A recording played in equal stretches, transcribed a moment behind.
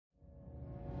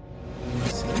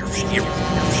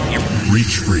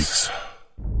Reach Freaks.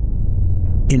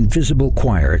 Invisible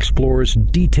Choir explores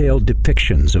detailed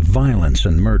depictions of violence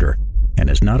and murder and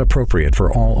is not appropriate for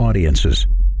all audiences.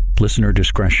 Listener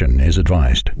discretion is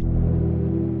advised.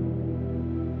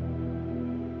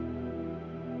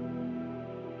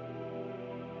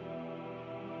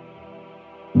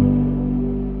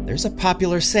 There's a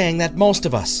popular saying that most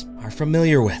of us are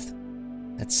familiar with,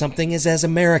 that something is as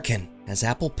American as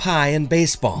apple pie and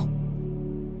baseball.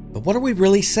 But what are we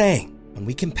really saying when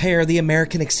we compare the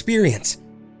American experience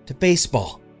to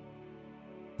baseball?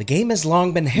 The game has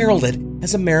long been heralded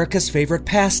as America's favorite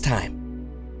pastime.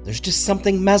 There's just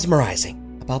something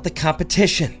mesmerizing about the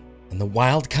competition and the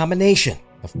wild combination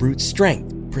of brute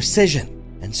strength,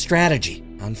 precision, and strategy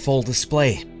on full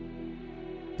display.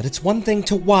 But it's one thing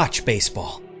to watch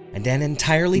baseball, and an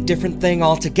entirely different thing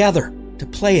altogether to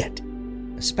play it,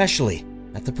 especially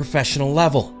at the professional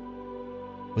level.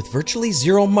 With virtually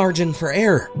zero margin for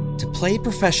error, to play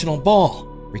professional ball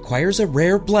requires a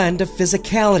rare blend of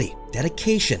physicality,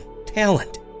 dedication,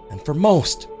 talent, and for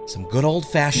most, some good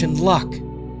old-fashioned luck.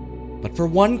 But for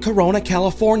one Corona,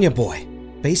 California boy,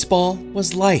 baseball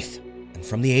was life, and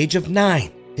from the age of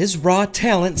 9, his raw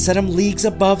talent set him leagues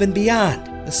above and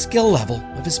beyond the skill level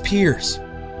of his peers.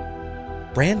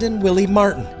 Brandon Willie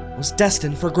Martin was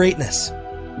destined for greatness,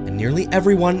 and nearly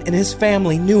everyone in his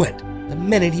family knew it the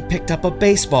minute he picked up a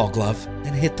baseball glove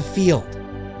and hit the field.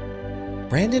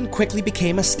 Brandon quickly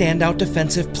became a standout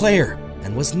defensive player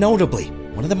and was notably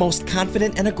one of the most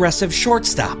confident and aggressive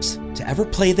shortstops to ever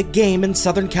play the game in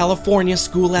Southern California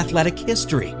school athletic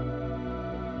history.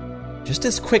 Just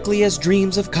as quickly as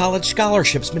dreams of college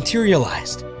scholarships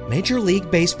materialized, Major League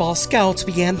Baseball scouts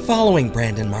began following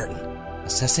Brandon Martin,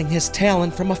 assessing his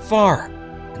talent from afar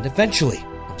and eventually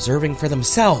observing for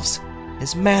themselves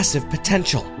his massive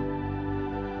potential.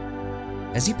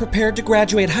 As he prepared to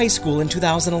graduate high school in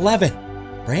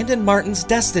 2011, Brandon Martin's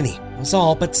destiny was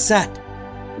all but set.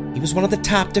 He was one of the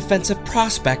top defensive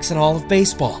prospects in all of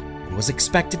baseball and was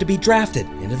expected to be drafted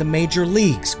into the major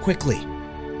leagues quickly.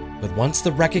 But once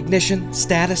the recognition,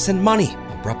 status, and money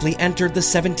abruptly entered the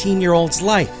 17-year-old's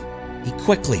life, he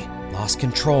quickly lost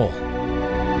control.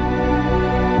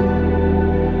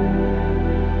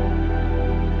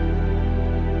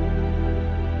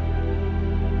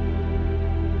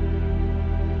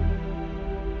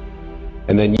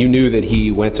 And then you knew that he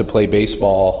went to play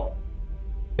baseball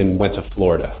and went to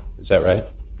Florida. Is that right?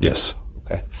 Yes.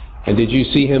 Okay. And did you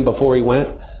see him before he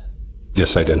went? Yes,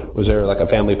 I did. Was there like a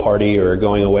family party or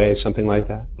going away, something like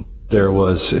that? There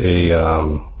was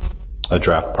a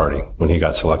draft party when he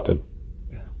got selected.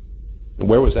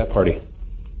 Where was that party?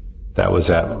 That was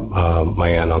at my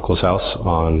aunt and uncle's house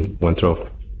on Winthrop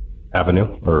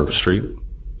Avenue or Street.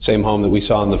 Same home that we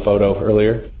saw in the photo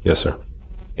earlier? Yes, sir.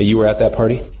 And you were at that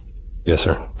party? Yes,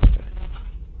 sir.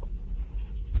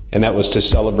 And that was to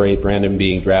celebrate Brandon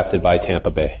being drafted by Tampa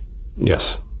Bay? Yes.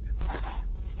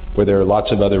 Were there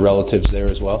lots of other relatives there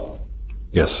as well?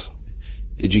 Yes.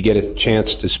 Did you get a chance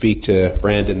to speak to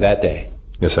Brandon that day?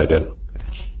 Yes, I did.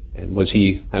 And was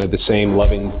he kind of the same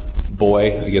loving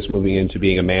boy, I guess, moving into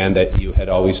being a man that you had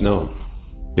always known?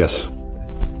 Yes.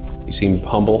 He seemed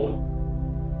humble?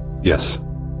 Yes.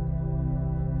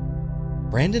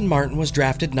 Brandon Martin was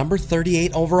drafted number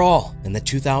 38 overall in the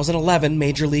 2011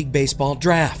 Major League Baseball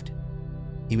draft.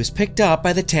 He was picked up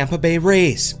by the Tampa Bay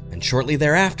Rays and shortly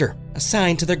thereafter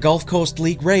assigned to their Gulf Coast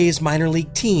League Rays minor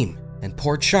league team in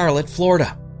Port Charlotte,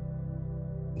 Florida.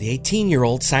 The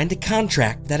 18-year-old signed a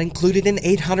contract that included an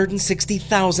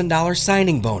 $860,000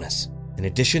 signing bonus, in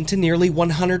addition to nearly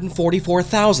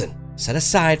 $144,000 set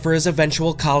aside for his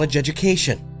eventual college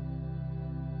education.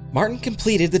 Martin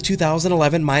completed the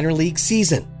 2011 minor league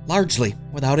season largely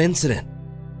without incident.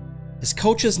 His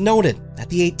coaches noted that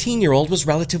the 18-year-old was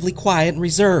relatively quiet and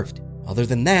reserved. Other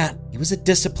than that, he was a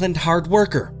disciplined hard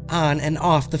worker on and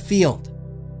off the field.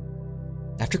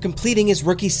 After completing his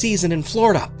rookie season in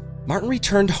Florida, Martin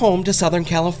returned home to Southern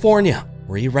California,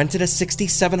 where he rented a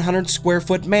 6,700 square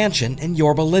foot mansion in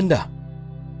Yorba Linda.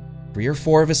 3 or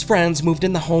 4 of his friends moved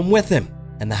in the home with him,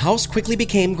 and the house quickly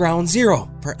became ground zero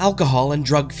for alcohol and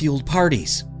drug-fueled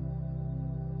parties.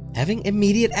 Having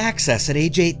immediate access at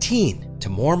age 18 to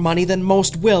more money than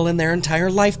most will in their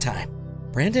entire lifetime,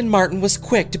 Brandon Martin was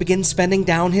quick to begin spending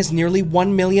down his nearly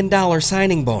 $1 million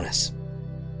signing bonus.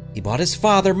 He bought his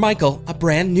father, Michael, a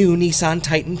brand new Nissan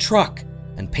Titan truck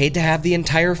and paid to have the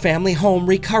entire family home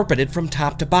recarpeted from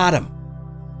top to bottom.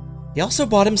 He also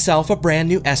bought himself a brand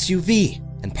new SUV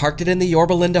and parked it in the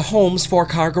Yorba Linda home's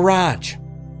 4-car garage.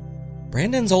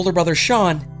 Brandon's older brother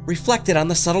Sean reflected on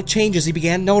the subtle changes he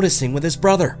began noticing with his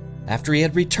brother after he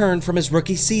had returned from his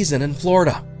rookie season in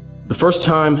Florida. The first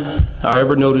time I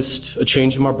ever noticed a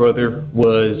change in my brother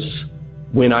was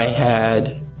when I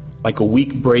had like a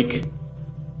week break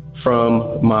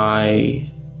from my,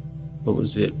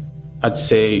 I'd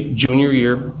say junior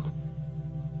year,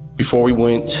 before we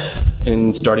went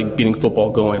and started getting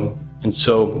football going. And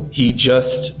so he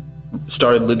just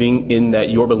started living in that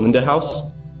Yorba Linda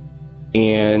house.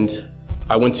 And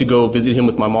I went to go visit him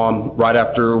with my mom right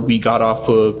after we got off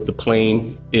of the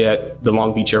plane at the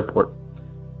Long Beach airport.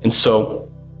 And so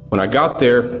when I got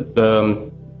there,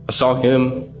 I saw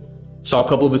him, saw a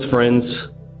couple of his friends,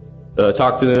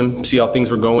 talked to them, see how things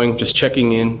were going, just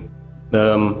checking in.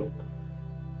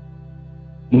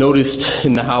 Noticed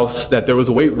in the house that there was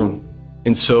a weight room.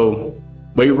 And so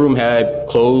weight room had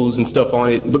clothes and stuff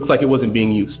on it. It looked like it wasn't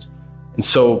being used. And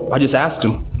so I just asked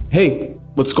him, hey,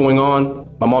 what's going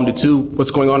on? My mom did too. What's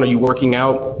going on? Are you working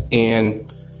out?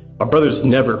 And my brother's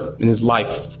never in his life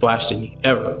flashed at me,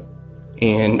 ever.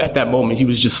 And at that moment, he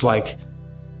was just like,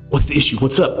 what's the issue?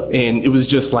 What's up? And it was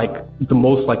just like the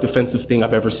most like defensive thing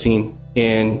I've ever seen.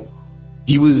 And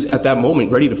he was at that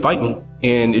moment ready to fight me.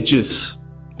 And it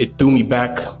threw me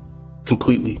back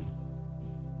completely.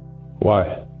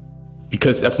 Why?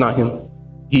 Because that's not him.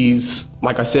 He's,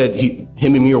 like I said, him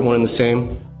and me are one and the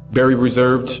same. Very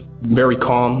reserved, very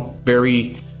calm,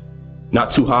 very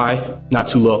not too high,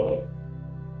 not too low.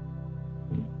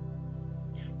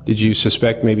 Did you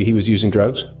suspect maybe he was using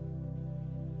drugs?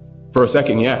 For a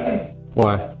second, yeah.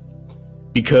 Why?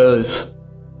 Because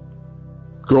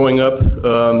growing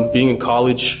up, being in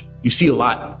college, you see a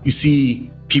lot. You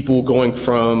see people going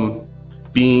from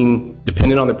being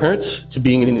dependent on their parents to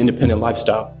being in an independent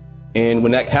lifestyle. And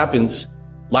when that happens,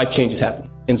 life changes happen.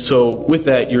 And so with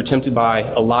that, you're tempted by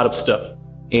a lot of stuff.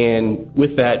 And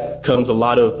with that comes a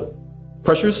lot of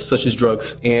pressures such as drugs.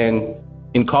 And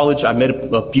in college, I met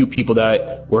a few people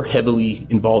that were heavily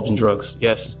involved in drugs,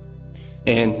 yes.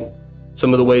 And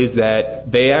some of the ways that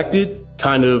they acted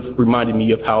kind of reminded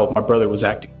me of how my brother was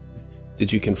acting.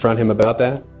 Did you confront him about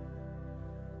that?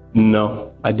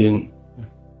 No, I didn't.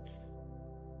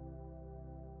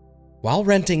 While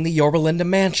renting the Yorba Linda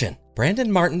mansion,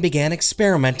 Brandon Martin began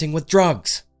experimenting with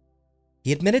drugs.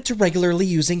 He admitted to regularly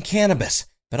using cannabis,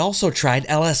 but also tried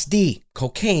LSD,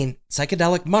 cocaine,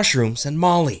 psychedelic mushrooms, and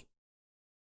Molly.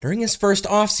 During his first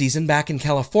off-season back in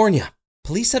California,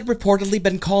 police had reportedly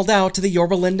been called out to the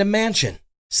Yorba Linda mansion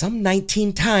some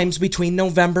 19 times between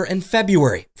November and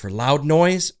February for loud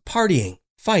noise, partying,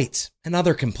 fights, and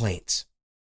other complaints.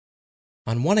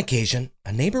 On one occasion,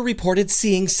 a neighbor reported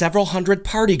seeing several hundred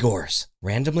partygoers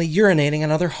randomly urinating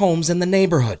on other homes in the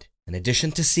neighborhood, in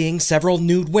addition to seeing several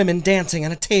nude women dancing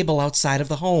on a table outside of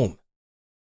the home.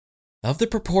 Of the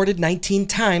purported 19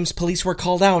 times police were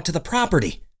called out to the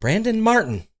property, Brandon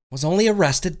Martin was only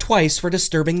arrested twice for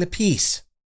disturbing the peace.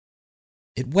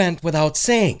 It went without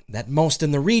saying that most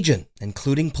in the region,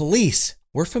 including police,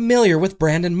 were familiar with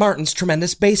Brandon Martin's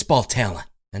tremendous baseball talent,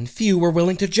 and few were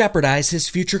willing to jeopardize his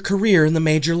future career in the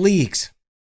major leagues.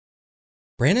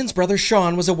 Brandon's brother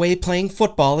Sean was away playing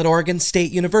football at Oregon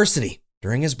State University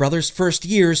during his brother's first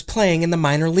years playing in the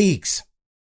minor leagues.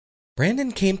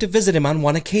 Brandon came to visit him on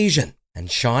one occasion,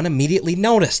 and Sean immediately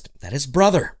noticed that his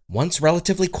brother, once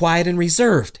relatively quiet and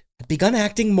reserved, had begun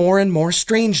acting more and more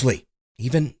strangely,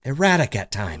 even erratic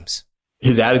at times.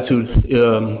 His attitude,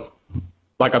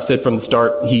 like I've said from the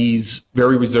start, he's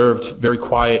very reserved, very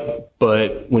quiet,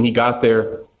 but when he got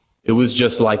there, it was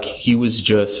just like he was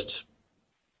just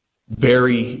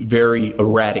very, very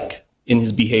erratic in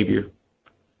his behavior.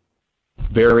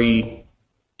 Very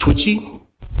twitchy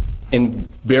and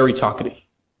very talkative,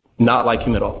 not like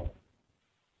him at all.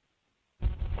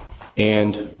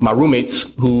 And my roommates,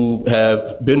 who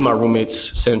have been my roommates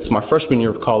since my freshman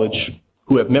year of college,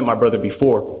 who have met my brother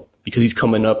before, because he's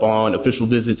coming up on official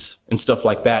visits and stuff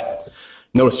like that,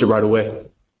 noticed it right away.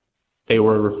 They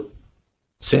were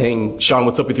saying, Sean,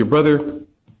 what's up with your brother?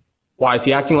 Why is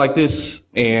he acting like this?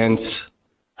 And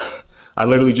I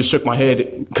literally just shook my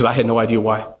head because I had no idea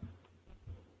why.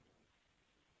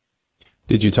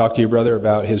 Did you talk to your brother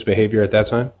about his behavior at that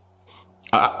time?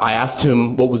 I asked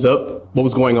him what was up, what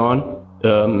was going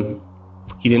on.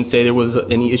 He didn't say there was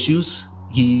any issues.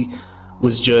 He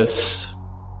was just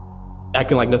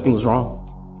acting like nothing was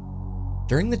wrong.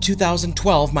 During the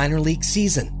 2012 minor league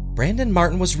season, Brandon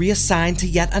Martin was reassigned to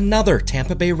yet another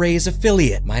Tampa Bay Rays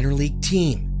affiliate minor league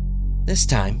team. This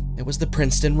time, it was the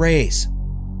Princeton Rays.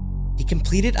 He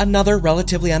completed another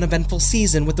relatively uneventful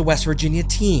season with the West Virginia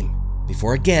team,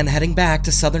 before again heading back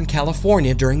to Southern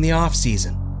California during the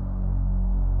offseason.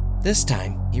 This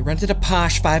time, he rented a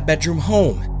posh 5-bedroom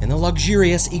home in the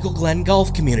luxurious Eagle Glen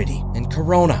Golf community in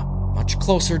Corona, much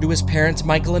closer to his parents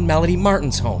Michael and Melody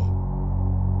Martin's home.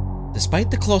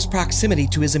 Despite the close proximity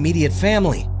to his immediate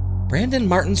family, Brandon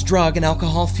Martin's drug and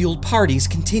alcohol-fueled parties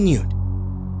continued.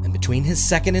 And between his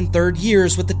second and third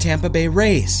years with the Tampa Bay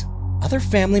Rays, other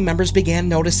family members began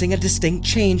noticing a distinct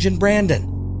change in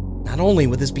Brandon, not only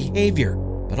with his behavior,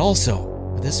 but also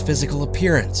with his physical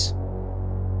appearance.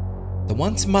 The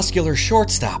once muscular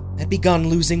shortstop had begun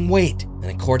losing weight, and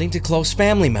according to close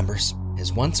family members,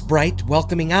 his once bright,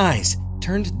 welcoming eyes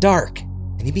turned dark,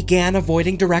 and he began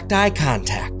avoiding direct eye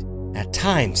contact, at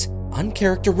times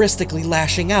uncharacteristically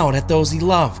lashing out at those he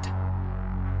loved.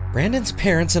 Brandon's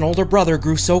parents and older brother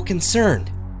grew so concerned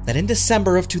that in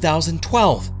December of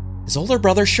 2012, his older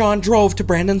brother Sean drove to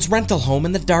Brandon's rental home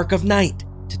in the dark of night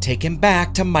to take him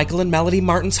back to Michael and Melody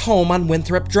Martin's home on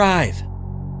Winthrop Drive.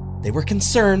 They were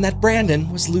concerned that Brandon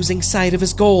was losing sight of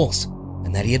his goals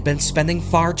and that he had been spending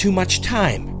far too much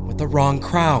time with the wrong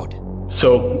crowd.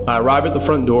 So I arrived at the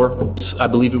front door. I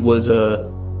believe it was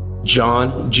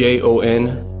John, John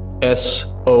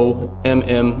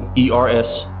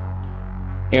Sommers,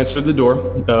 answered the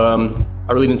door.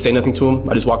 I really didn't say nothing to him.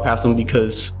 I just walked past him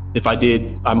because if I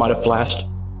did, I might have flashed.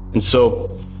 And so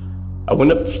I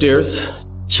went upstairs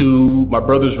to my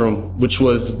brother's room, which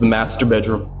was the master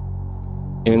bedroom.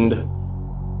 And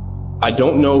I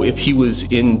don't know if he was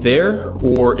in there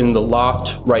or in the loft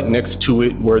right next to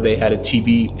it where they had a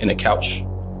TV and a couch.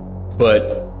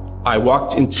 But I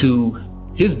walked into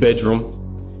his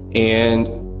bedroom, and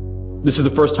this is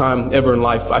the first time ever in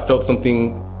life I felt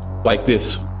something like this,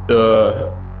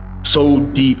 so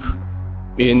deep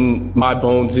in my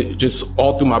bones, just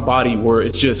all through my body, where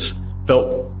it just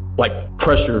felt like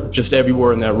pressure just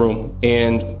everywhere in that room.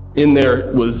 And in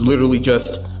there was literally just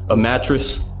a mattress,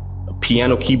 a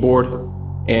piano keyboard,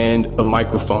 and a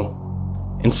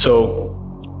microphone. And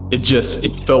so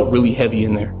it felt really heavy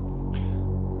in there.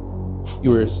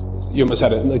 You almost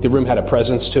had like the room had a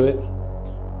presence to it?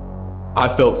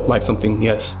 I felt like something,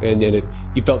 yes. And then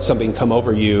you felt something come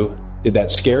over you. Did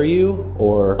that scare you,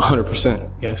 or? 100%,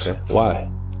 yes. Okay. Why?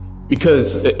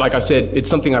 Because, like I said, it's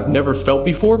something I've never felt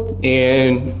before,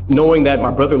 and knowing that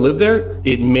my brother lived there,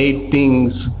 it made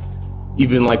things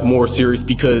even like more serious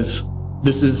because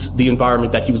this is the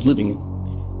environment that he was living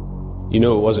in. You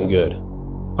know it wasn't good?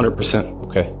 100%.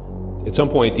 Okay. At some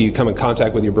point, do you come in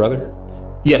contact with your brother?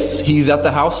 Yes, he's at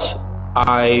the house.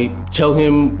 I tell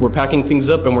him we're packing things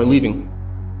up and we're leaving.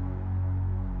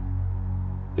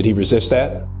 Did he resist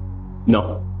that?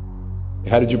 No.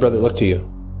 How did your brother look to you?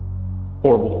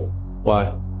 Horrible.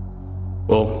 Why?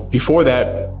 Well, before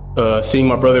that, seeing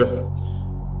my brother,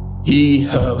 he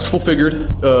was full-figured,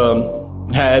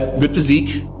 had good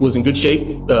physique, was in good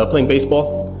shape, playing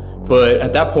baseball. But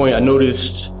at that point, I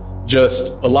noticed just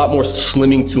a lot more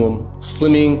slimming to him.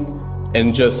 Slimming,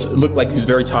 and just looked like he was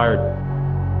very tired.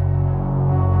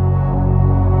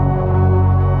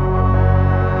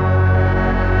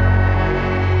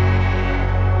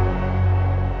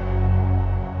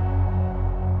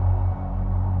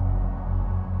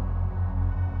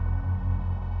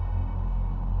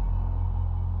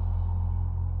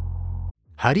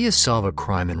 How do you solve a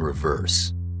crime in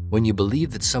reverse when you believe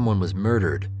that someone was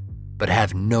murdered but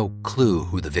have no clue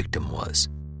who the victim was?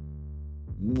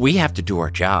 We have to do our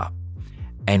job,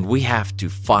 and we have to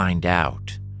find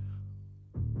out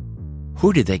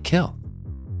who did they kill,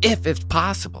 if it's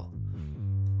possible.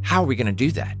 How are we going to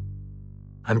do that?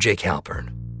 I'm Jake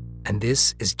Halpern, and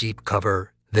this is Deep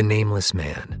Cover: The Nameless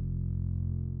Man.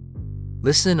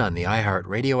 Listen on the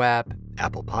iHeartRadio app,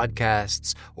 Apple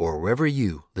Podcasts, or wherever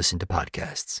you listen to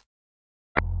podcasts.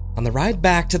 On the ride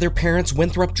back to their parents'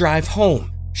 Winthrop Drive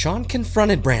home, Sean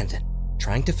confronted Brandon,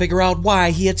 trying to figure out why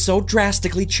he had so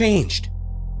drastically changed.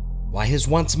 Why his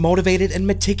once motivated and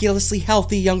meticulously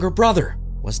healthy younger brother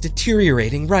was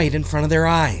deteriorating right in front of their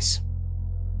eyes.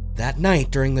 That night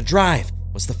during the drive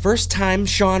was the first time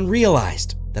Sean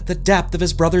realized that the depth of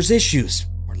his brother's issues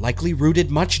were likely rooted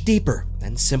much deeper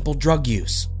than simple drug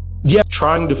use. Yeah,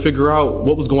 trying to figure out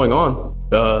what was going on.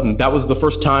 That was the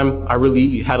first time I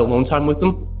really had alone time with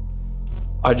him.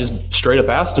 I just straight up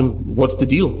asked him, what's the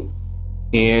deal?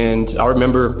 And I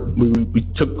remember we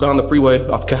took on the freeway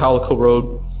off Cahalico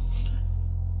Road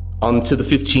onto the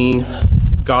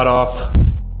 15, got off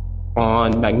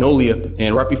on Magnolia,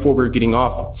 and right before we were getting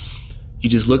off, he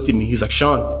just looked at me. He's like,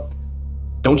 Sean,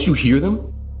 don't you hear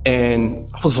them? And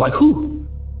I was like, who?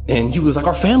 And he was like,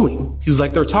 our family. He was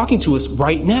like, they're talking to us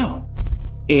right now.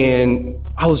 And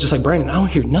I was just like, Brandon, I don't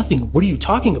hear nothing. What are you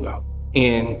talking about?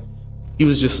 And he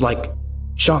was just like,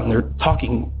 Sean, they're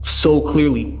talking so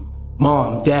clearly.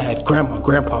 Mom, Dad, Grandma,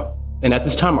 Grandpa. And at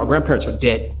this time, our grandparents are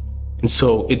dead. And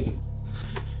so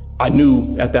I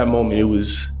knew at that moment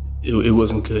it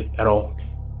wasn't good at all.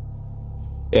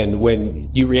 And when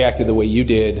you reacted the way you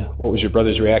did, what was your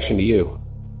brother's reaction to you?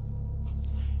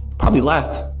 Probably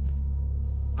laughed.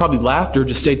 Probably laughed or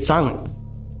just stayed silent.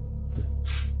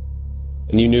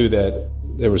 And you knew that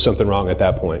there was something wrong at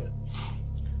that point.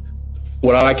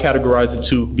 What I categorize it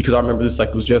to, because I remember this like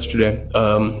it was yesterday, it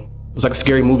was like a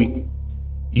scary movie.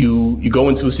 You go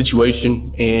into a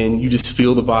situation and you just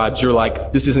feel the vibes. You're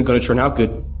like, this isn't going to turn out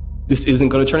good. This isn't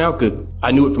going to turn out good.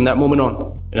 I knew it from that moment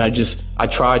on. And I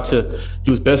tried to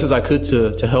do as best as I could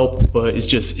to help, but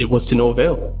it was to no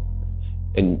avail.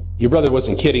 And your brother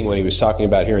wasn't kidding when he was talking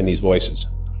about hearing these voices.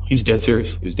 He's dead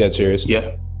serious. He was dead serious?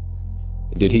 Yeah.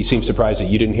 Did he seem surprised that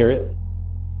you didn't hear it?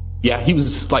 Yeah, he was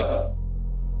like,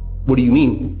 what do you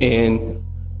mean? And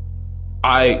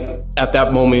I, at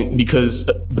that moment, because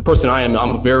the person I am,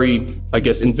 I'm a very, I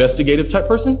guess, investigative type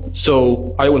person.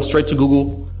 So I went straight to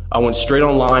Google. I went straight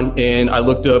online and I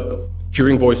looked up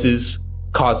hearing voices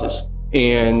causes.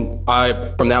 And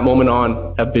I, from that moment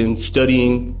on, have been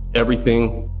studying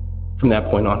everything from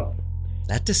that point on.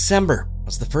 That December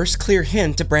was the first clear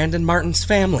hint to Brandon Martin's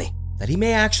family that he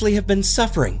may actually have been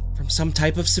suffering from some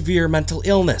type of severe mental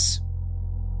illness.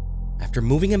 After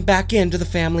moving him back into the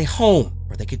family home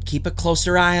where they could keep a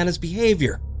closer eye on his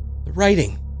behavior, the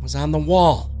writing was on the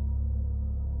wall.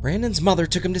 Brandon's mother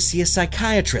took him to see a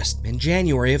psychiatrist in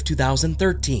January of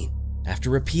 2013 after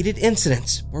repeated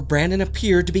incidents where Brandon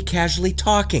appeared to be casually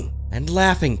talking and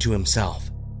laughing to himself.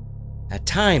 At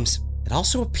times, it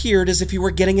also appeared as if he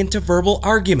were getting into verbal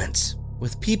arguments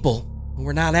with people who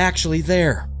were not actually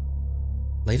there.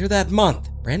 Later that month,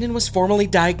 Brandon was formally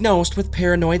diagnosed with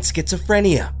paranoid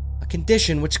schizophrenia, a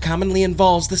condition which commonly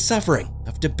involves the suffering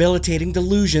of debilitating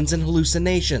delusions and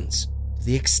hallucinations, to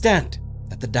the extent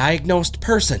that the diagnosed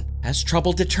person has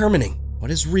trouble determining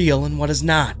what is real and what is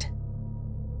not.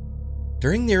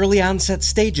 During the early onset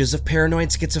stages of paranoid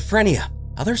schizophrenia,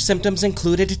 other symptoms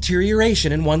include a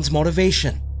deterioration in one's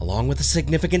motivation, along with a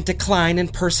significant decline in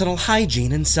personal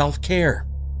hygiene and self-care.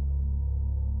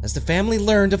 As the family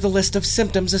learned of the list of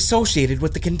symptoms associated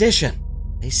with the condition,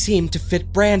 they seemed to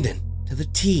fit Brandon to the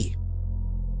T.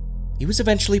 He was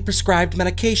eventually prescribed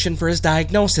medication for his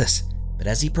diagnosis, but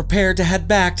as he prepared to head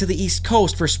back to the East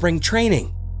Coast for spring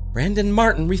training, Brandon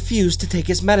Martin refused to take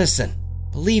his medicine,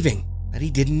 believing that he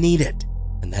didn't need it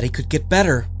and that he could get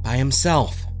better by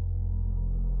himself.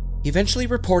 He eventually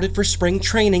reported for spring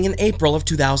training in April of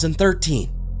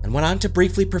 2013 and went on to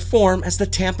briefly perform as the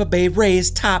Tampa Bay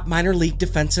Rays' top minor league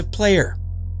defensive player.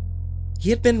 He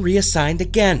had been reassigned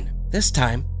again, this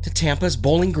time to Tampa's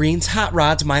Bowling Green's Hot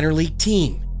Rods minor league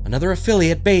team, another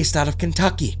affiliate based out of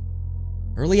Kentucky.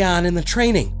 Early on in the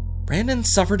training, Brandon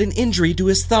suffered an injury to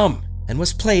his thumb and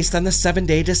was placed on the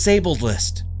 7-day disabled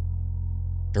list.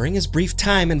 During his brief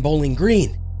time in Bowling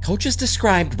Green, coaches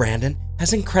described Brandon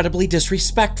as incredibly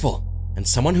disrespectful and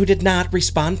someone who did not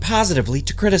respond positively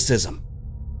to criticism.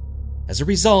 As a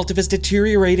result of his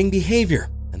deteriorating behavior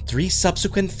and 3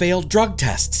 subsequent failed drug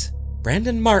tests,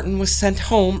 Brandon Martin was sent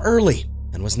home early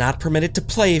and was not permitted to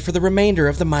play for the remainder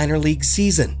of the minor league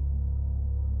season.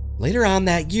 Later on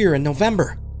that year in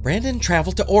November, Brandon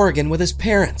traveled to Oregon with his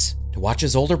parents to watch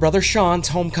his older brother Sean's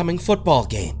homecoming football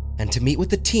game and to meet with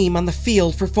the team on the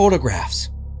field for photographs.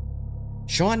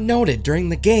 Sean noted during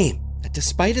the game that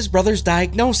despite his brother's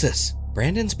diagnosis,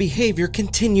 Brandon's behavior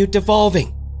continued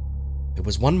devolving. It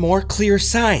was one more clear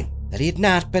sign that he had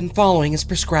not been following his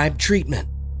prescribed treatment.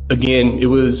 Again, it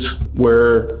was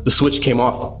where the switch came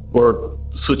off, or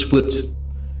the switch flipped,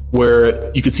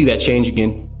 where you could see that change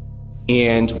again.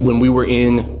 And when we were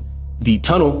in the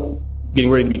tunnel,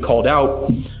 getting ready to be called out,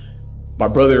 my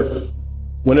brother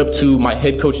went up to my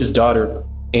head coach's daughter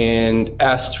and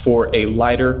asked for a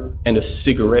lighter and a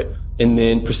cigarette, and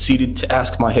then proceeded to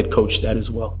ask my head coach that as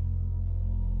well,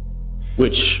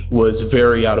 which was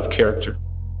very out of character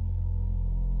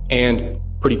and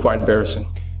pretty quite embarrassing.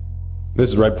 This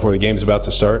is right before the game's about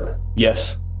to start? Yes.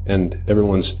 And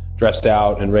everyone's dressed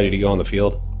out and ready to go on the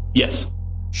field? Yes.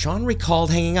 Sean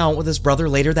recalled hanging out with his brother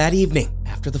later that evening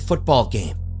after the football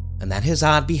game, and that his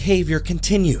odd behavior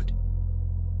continued.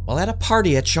 While at a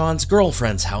party at Sean's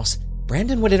girlfriend's house,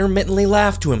 Brandon would intermittently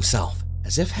laugh to himself,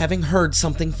 as if having heard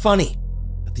something funny,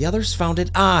 but the others found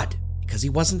it odd because he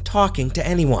wasn't talking to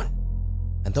anyone.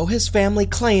 And though his family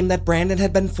claimed that Brandon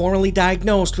had been formally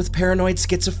diagnosed with paranoid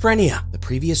schizophrenia the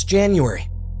previous January,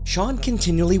 Sean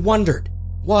continually wondered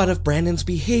what of Brandon's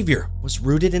behavior was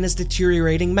rooted in his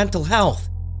deteriorating mental health,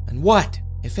 and what,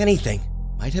 if anything,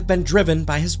 might have been driven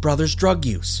by his brother's drug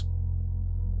use.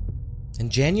 In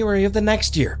January of the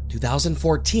next year,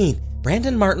 2014,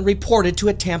 Brandon Martin reported to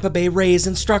a Tampa Bay Rays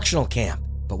instructional camp,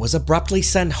 but was abruptly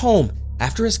sent home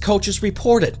after his coaches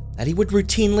reported that he would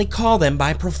routinely call them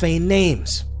by profane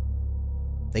names.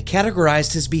 They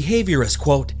categorized his behavior as,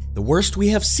 quote, the worst we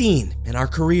have seen in our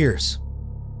careers.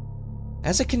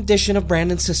 As a condition of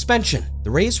Brandon's suspension,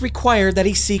 the Rays required that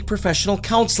he seek professional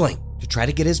counseling to try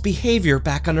to get his behavior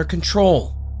back under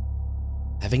control.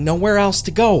 Having nowhere else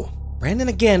to go, Brandon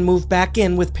again moved back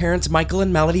in with parents Michael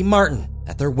and Melody Martin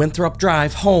at their Winthrop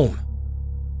Drive home.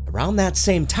 Around that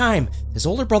same time, his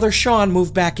older brother Sean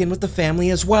moved back in with the family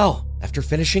as well, after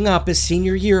finishing up his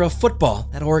senior year of football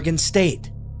at Oregon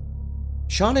State.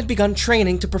 Sean had begun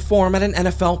training to perform at an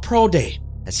NFL Pro Day,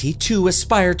 as he too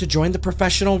aspired to join the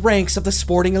professional ranks of the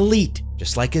sporting elite,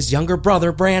 just like his younger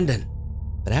brother Brandon.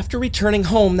 But after returning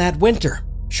home that winter,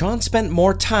 Sean spent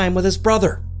more time with his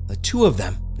brother, the two of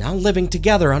them now living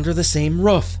together under the same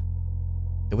roof.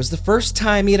 It was the first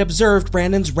time he had observed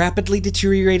Brandon's rapidly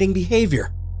deteriorating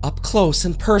behavior, up close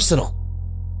and personal.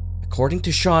 According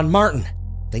to Sean Martin,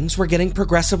 things were getting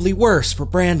progressively worse for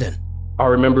Brandon. I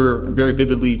remember very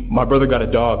vividly, my brother got a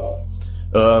dog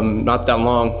not that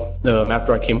long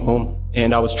after I came home,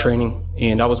 and I was training,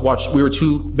 and we were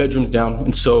 2 bedrooms down,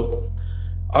 and so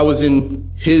I was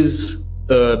in his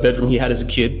bedroom he had as a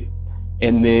kid,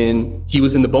 and then he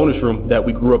was in the bonus room that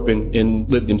we grew up in and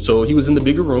lived in. So he was in the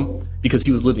bigger room because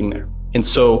he was living there. And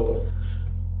so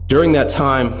during that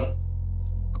time,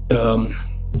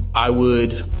 I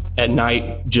would at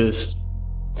night just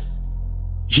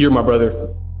hear my brother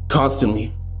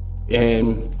constantly,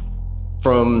 and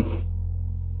from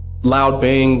loud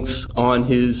bangs on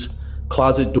his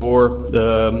closet door,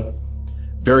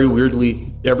 very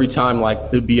weirdly, every time, like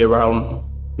it'd be around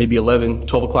maybe 11,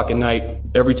 12 o'clock at night,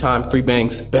 every time 3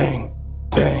 bangs, bang,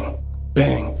 bang,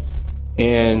 bang.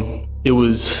 And it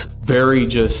was very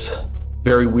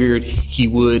weird. He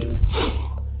would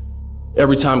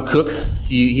every time cook.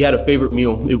 He had a favorite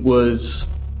meal. It was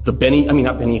the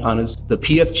the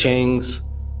P.F. Chang's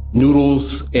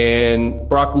noodles and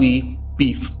broccoli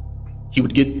beef. He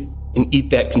would get and eat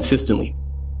that consistently.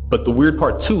 But the weird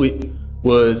part to it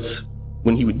was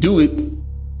when he would do it,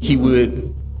 he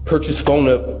would perch his phone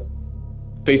up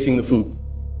facing the food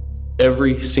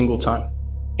every single time.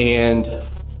 And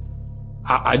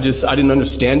I didn't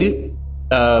understand it.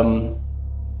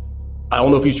 I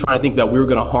don't know if he was trying to think that we were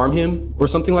going to harm him or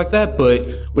something like that, but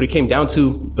what it came down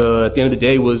to at the end of the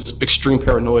day was extreme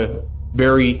paranoia.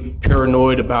 Very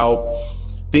paranoid about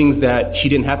things that he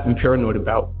didn't have to be paranoid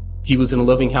about. He was in a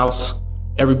loving house.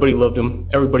 Everybody loved him.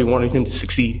 Everybody wanted him to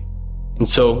succeed. And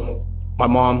so my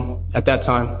mom at that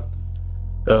time,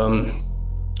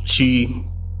 she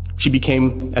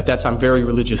became at that time very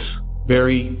religious,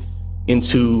 very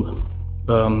into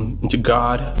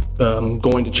God,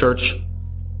 going to church,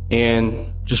 and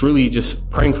just really just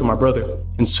praying for my brother.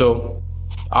 And so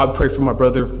I would pray for my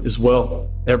brother as well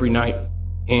every night.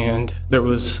 And there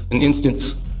was an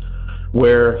instance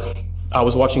where I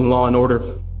was watching Law and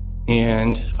Order,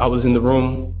 and I was in the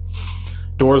room,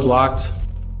 doors locked,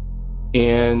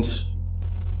 and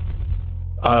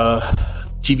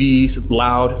TV's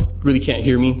loud, really can't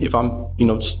hear me if I'm,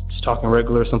 just talking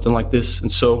regular or something like this.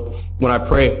 And so when I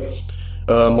pray,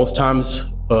 most times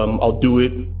I'll do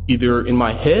it either in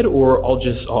my head or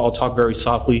I'll talk very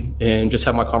softly and just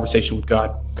have my conversation with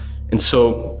God. And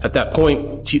so at that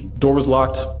point, door was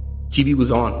locked, TV was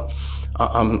on.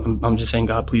 I'm just saying,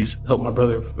 God, please help my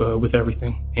brother with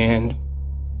everything. And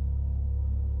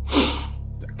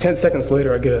 10 seconds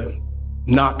later, I get a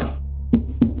knock,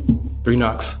 3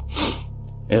 knocks.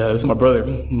 It was my brother,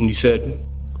 and he said,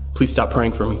 please stop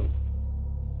praying for me.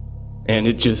 And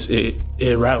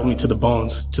it rattled me to the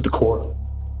bones, to the core.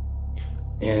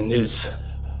 And that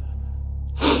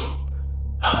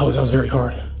was very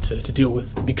hard to deal with,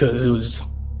 because it was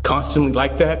constantly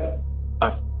like that.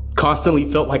 I constantly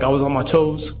felt like I was on my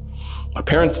toes. My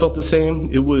parents felt the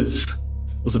same. It was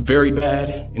a very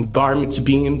bad environment to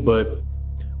be in, but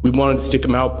we wanted to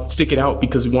stick it out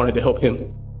because we wanted to help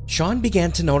him. Sean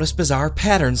began to notice bizarre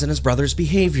patterns in his brother's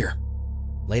behavior.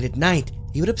 Late at night,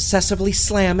 he would obsessively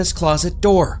slam his closet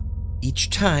door, each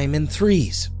time in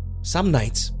 3s, some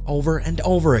nights over and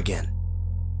over again.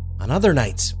 On other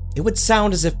nights, it would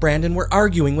sound as if Brandon were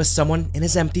arguing with someone in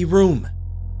his empty room.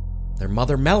 Their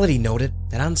mother Melody noted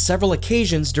that on several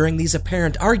occasions during these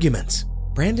apparent arguments,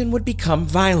 Brandon would become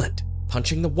violent,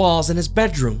 punching the walls in his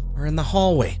bedroom or in the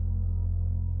hallway.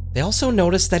 They also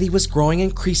noticed that he was growing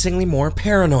increasingly more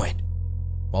paranoid.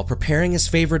 While preparing his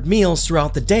favorite meals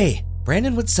throughout the day,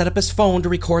 Brandon would set up his phone to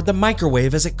record the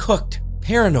microwave as it cooked,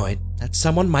 paranoid that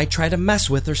someone might try to mess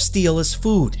with or steal his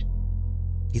food.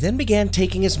 He then began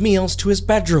taking his meals to his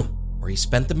bedroom, where he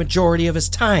spent the majority of his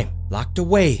time locked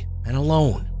away and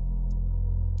alone.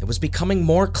 it was becoming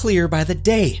more clear by the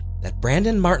day that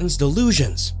Brandon Martin's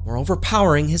delusions were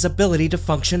overpowering his ability to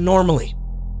function normally.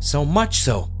 So much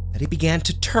so that he began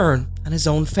to turn on his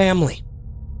own family.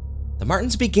 The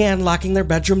Martins began locking their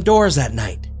bedroom doors at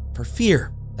night for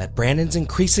fear that Brandon's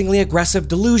increasingly aggressive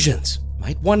delusions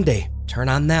might one day turn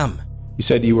on them. You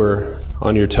said you were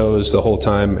on your toes the whole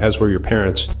time, as were your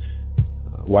parents.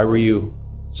 Why were you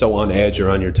so on edge or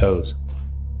on your toes?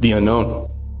 The unknown.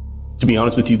 To be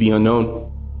honest with you, the unknown.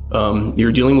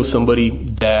 You're dealing with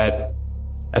somebody that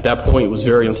at that point was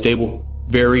very unstable,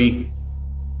 very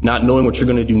not knowing what you're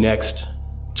going to do next,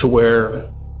 to where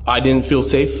I didn't feel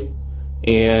safe,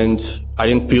 and I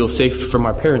didn't feel safe for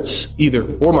my parents either,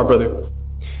 or my brother,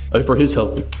 for his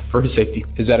health, for his safety.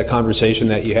 Is that a conversation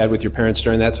that you had with your parents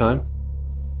during that time?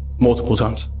 Multiple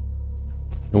times.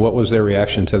 And what was their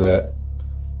reaction to that?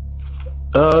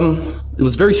 It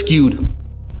was very skewed.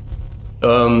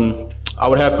 I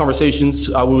would have conversations.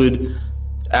 I would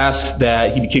ask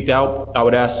that he be kicked out. I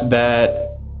would ask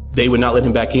that they would not let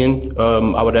him back in.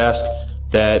 I would ask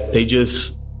that they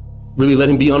just really let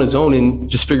him be on his own and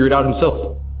just figure it out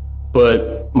himself.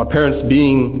 But my parents,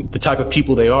 being the type of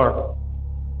people they are,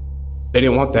 they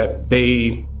didn't want that.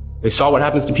 They saw what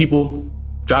happens to people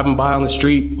driving by on the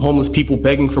street, homeless people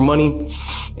begging for money.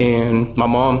 And my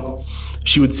mom,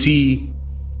 she would see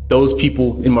those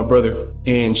people in my brother,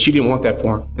 and she didn't want that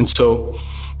for him. And so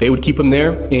they would keep him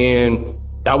there, and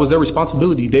that was their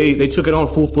responsibility. They took it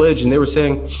on full-fledged, and they were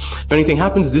saying, if anything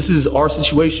happens, this is our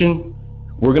situation.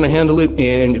 We're going to handle it,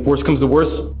 and if worse comes to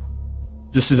worse,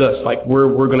 this is us. Like,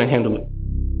 we're going to handle it.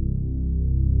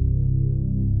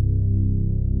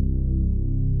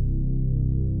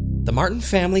 The Martin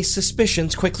family's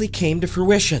suspicions quickly came to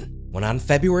fruition when on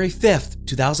February 5th,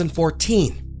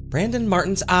 2014, Brandon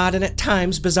Martin's odd and at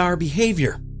times bizarre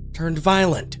behavior turned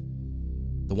violent.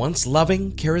 The once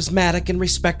loving, charismatic, and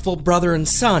respectful brother and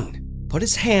son put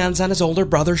his hands on his older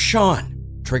brother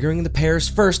Sean, triggering the pair's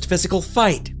first physical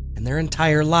fight in their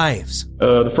entire lives.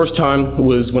 The first time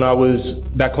was when I was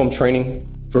back home training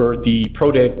for the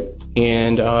pro day,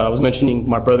 and I was mentioning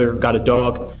my brother got a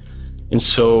dog, and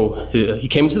so he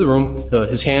came into the room.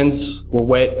 His hands were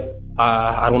wet.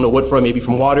 I don't know what from, maybe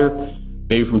from water,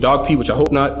 maybe from dog pee, which I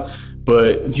hope not,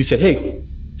 but he said, "Hey,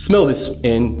 smell this,"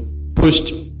 and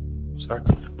pushed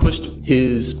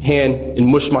his hand and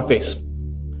mushed my face.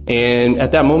 And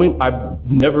at that moment, I've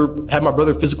never had my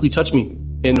brother physically touch me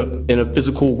in a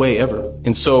physical way ever.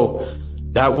 And so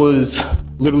that was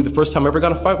literally the first time I ever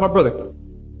got in a fight with my brother.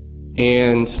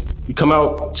 And we come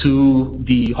out to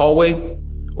the hallway,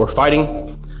 we're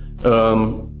fighting,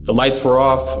 the lights were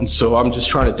off, and so I'm just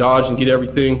trying to dodge and get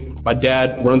everything. My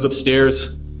dad runs upstairs,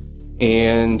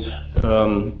 and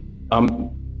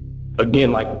I'm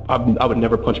again, like, I would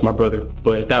never punch my brother,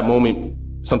 but at that moment,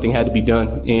 something had to be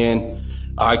done. And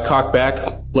I cocked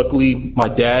back. Luckily, my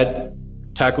dad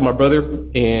tackled my brother,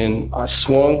 and I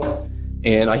swung,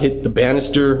 and I hit the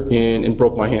banister and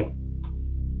broke my hand.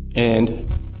 And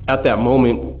at that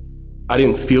moment, I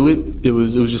didn't feel it. It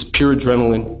was just pure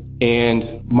adrenaline.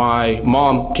 And my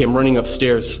mom came running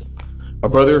upstairs. My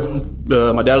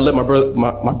dad let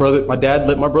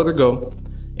my brother go.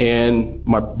 And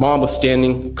my mom was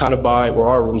standing kind of by where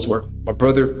our rooms were. My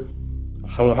brother,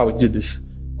 I don't know how he did this,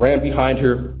 ran behind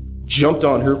her, jumped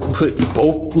on her, put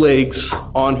both legs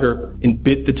on her, and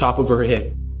bit the top of her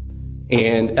head.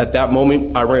 And at that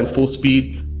moment, I ran full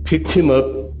speed, picked him up,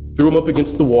 threw him up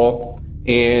against the wall.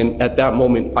 And at that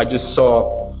moment, I just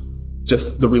saw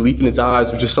just the relief in his eyes,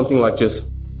 or just something like just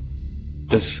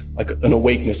like an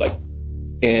awakeness.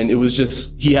 And it was just,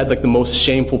 he had like the most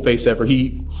shameful face ever.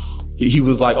 He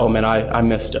was like, "Oh man, I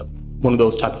messed up." One of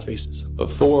those type of faces.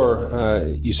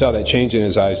 Before you saw that change in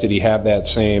his eyes, did he have that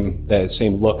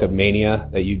same look of mania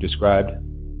that you described?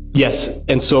 Yes.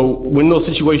 And so when those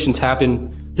situations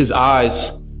happen, his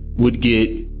eyes would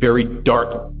get very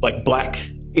dark, like black.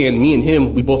 And me and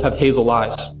him, we both have hazel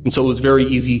eyes. And so it was very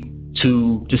easy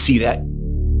to see that.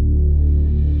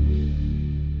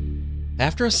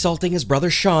 After assaulting his brother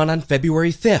Sean on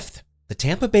February 5th, the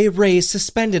Tampa Bay Rays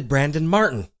suspended Brandon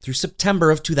Martin through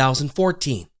September of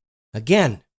 2014,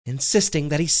 again insisting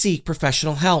that he seek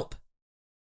professional help.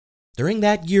 During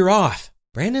that year off,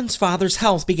 Brandon's father's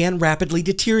health began rapidly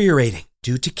deteriorating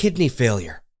due to kidney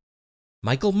failure.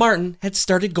 Michael Martin had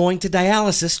started going to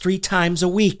dialysis 3 times a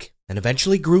week and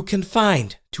eventually grew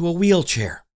confined to a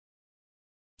wheelchair.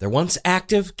 Their once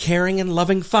active, caring, and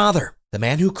loving father, the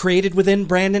man who created within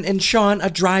Brandon and Sean a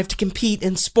drive to compete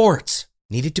in sports,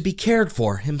 needed to be cared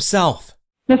for himself.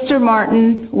 Mr.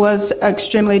 Martin was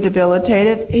extremely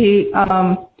debilitated. He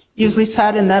usually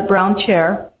sat in that brown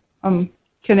chair. Can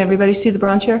everybody see the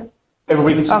brown chair? Every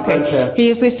week it's in the brown Okay. chair. He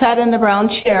usually sat in the brown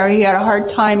chair. He had a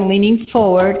hard time leaning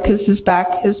forward because his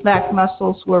back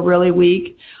muscles were really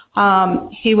weak.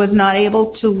 He was not able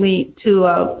to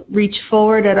reach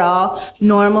forward at all.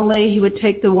 Normally, he would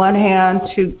take the one hand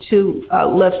to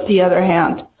lift the other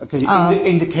hand. Okay,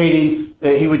 indicating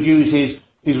that he would use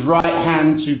his right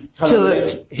hand to kind of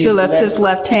lift his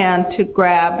left hand to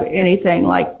grab anything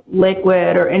like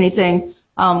liquid or anything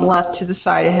left to the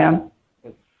side of him.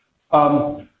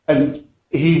 And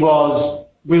he was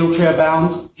wheelchair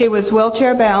bound? He was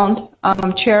wheelchair bound,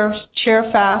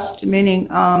 chair fast, meaning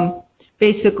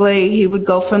basically he would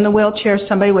go from the wheelchair,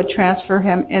 somebody would transfer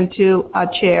him into a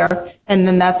chair, and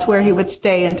then that's where he would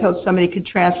stay until somebody could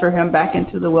transfer him back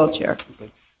into the wheelchair.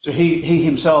 Okay. So he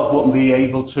himself wouldn't be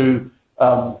able to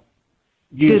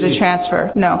do the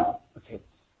transfer, no. Okay.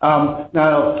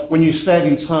 Now, when you said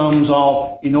in terms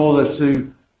of in order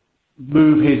to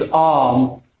move his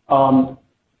arm,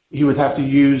 he would have to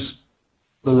use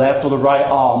the left or the right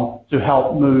arm to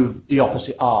help move the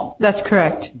opposite arm. That's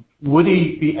correct. Would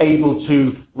he be able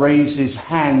to raise his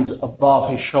hand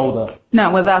above his shoulder?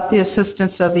 Not without the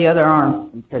assistance of the other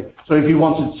arm. Okay. So if he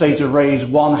wanted, say, to raise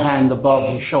one hand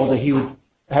above his shoulder, he would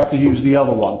have to use the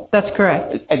other one. That's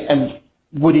correct. And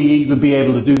would he even be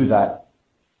able to do that?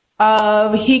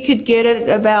 He could get it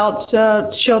about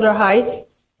shoulder height.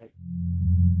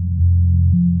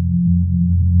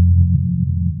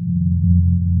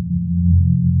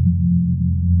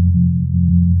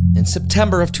 In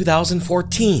September of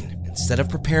 2014, instead of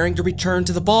preparing to return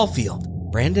to the ball field,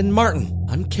 Brandon Martin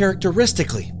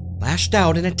uncharacteristically lashed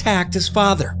out and attacked his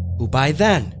father, who by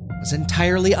then was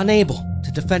entirely unable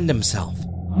to defend himself.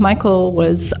 Michael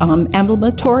was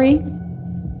ambulatory,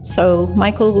 so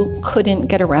Michael couldn't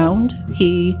get around.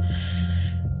 He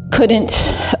couldn't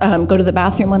go to the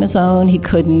bathroom on his own. He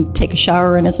couldn't take a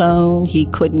shower on his own. He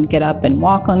couldn't get up and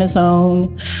walk on his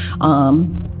own.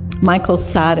 Michael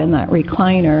sat in that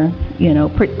recliner,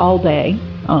 all day,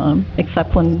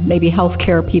 except when maybe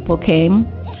healthcare people came,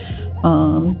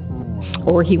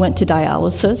 or he went to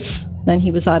dialysis. Then he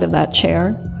was out of that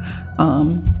chair.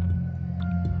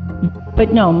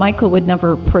 But no, Michael would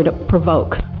never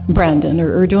provoke Brandon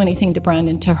or do anything to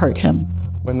Brandon to hurt him.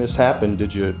 When this happened,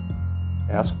 did you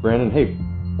ask Brandon, hey,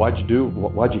 why'd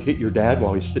you hit your dad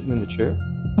while he's sitting in the chair?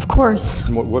 Of course.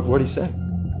 And what'd he say?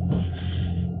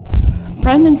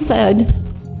 Brandon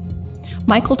said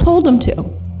Michael told him to.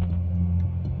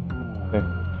 Okay.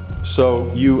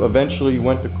 So you eventually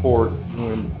went to court, you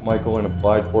and Michael, and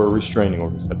applied for a restraining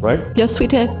order, is that right? Yes, we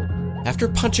did. After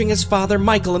punching his father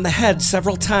Michael in the head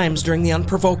several times during the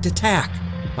unprovoked attack,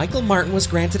 Michael Martin was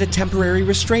granted a temporary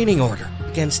restraining order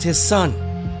against his son.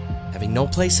 Having no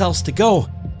place else to go,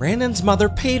 Brandon's mother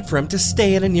paid for him to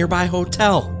stay at a nearby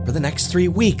hotel for the next 3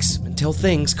 weeks until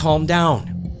things calmed down.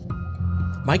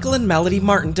 Michael and Melody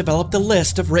Martin developed a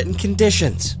list of written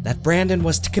conditions that Brandon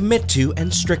was to commit to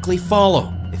and strictly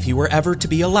follow if he were ever to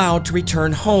be allowed to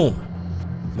return home.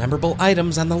 Memorable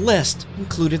items on the list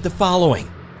included the following.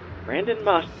 Brandon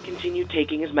must continue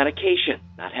taking his medication,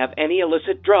 not have any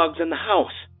illicit drugs in the house,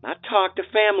 not talk to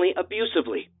family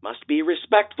abusively, must be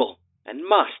respectful, and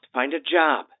must find a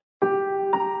job.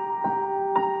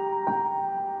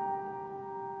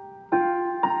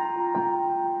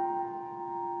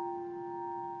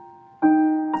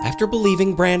 After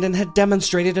believing Brandon had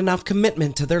demonstrated enough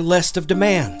commitment to their list of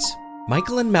demands,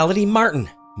 Michael and Melody Martin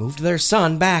moved their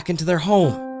son back into their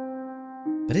home.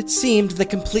 But it seemed the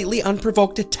completely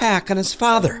unprovoked attack on his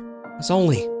father was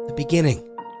only the beginning.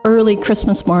 Early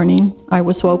Christmas morning, I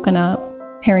was woken up,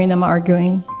 hearing them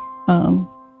arguing,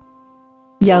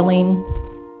 yelling,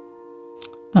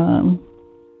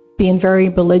 being very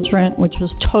belligerent, which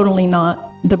was totally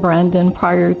not the Brandon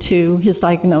prior to his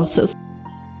diagnosis.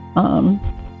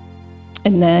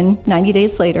 And then 90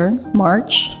 days later,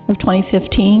 March of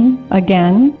 2015,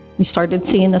 again, we started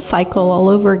seeing the cycle all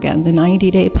over again, the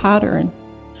 90-day pattern.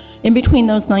 In between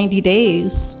those 90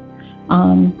 days,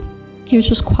 he was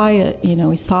just quiet. He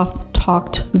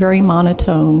soft-talked, very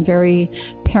monotone, very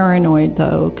paranoid,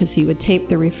 though, because he would tape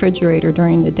the refrigerator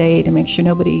during the day to make sure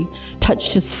nobody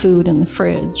touched his food in the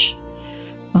fridge.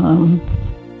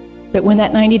 But when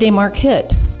that 90-day mark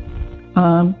hit,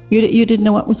 you didn't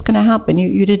know what was going to happen.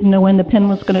 You didn't know when the pin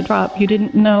was going to drop. You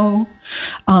didn't know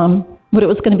what it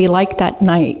was going to be like that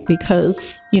night because,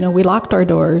 we locked our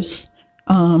doors.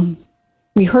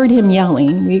 We heard him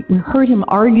yelling. We heard him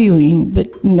arguing, but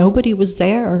nobody was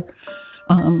there.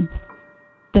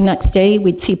 The next day,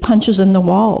 we'd see punches in the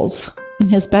walls in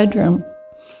his bedroom.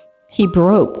 He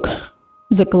broke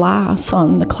the glass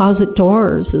on the closet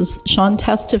doors, as Sean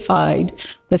testified,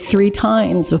 the 3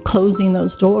 times of closing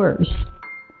those doors.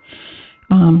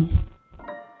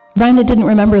 Brandon didn't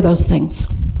remember those things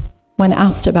when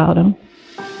asked about him.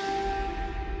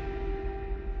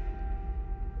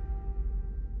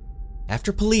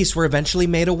 After police were eventually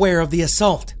made aware of the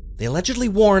assault, they allegedly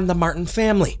warned the Martin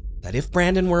family that if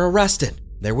Brandon were arrested,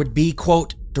 there would be,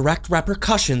 quote, direct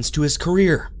repercussions to his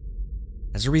career.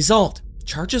 As a result,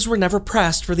 charges were never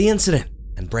pressed for the incident,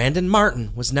 and Brandon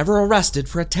Martin was never arrested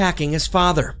for attacking his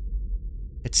father.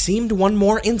 It seemed one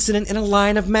more incident in a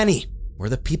line of many, where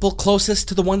the people closest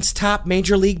to the once top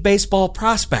Major League Baseball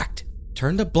prospect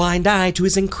turned a blind eye to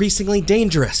his increasingly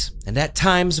dangerous and at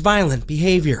times violent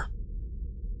behavior.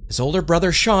 His older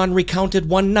brother Sean recounted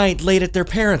one night late at their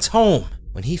parents' home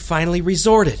when he finally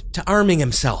resorted to arming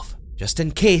himself, just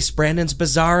in case Brandon's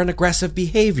bizarre and aggressive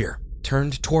behavior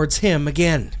turned towards him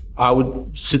again. I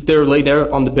would sit there, lay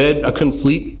there on the bed. I couldn't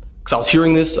sleep because I was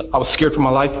hearing this. I was scared for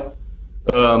my life.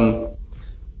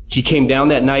 He came down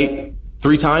that night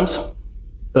 3 times,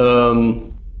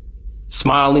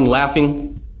 smiling,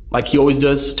 laughing, like he always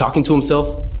does, talking to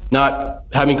himself, not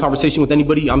having a conversation with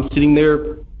anybody. I'm sitting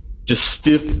there just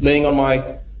stiff, laying on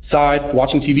my side,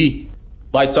 watching TV,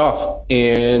 lights off.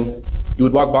 And he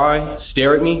would walk by,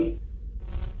 stare at me,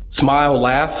 smile,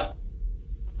 laugh,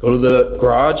 go to the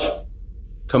garage,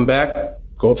 come back,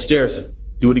 go upstairs,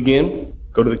 do it again,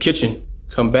 go to the kitchen,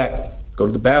 come back, go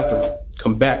to the bathroom,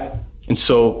 come back. And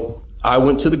so I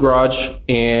went to the garage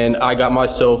and I got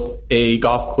myself a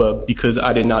golf club because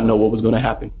I did not know what was going to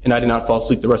happen. And I did not fall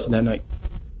asleep the rest of that night.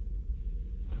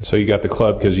 So you got the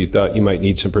club because you thought you might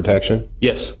need some protection?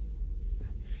 Yes.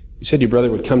 You said your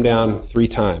brother would come down 3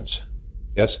 times,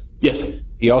 yes? Yes.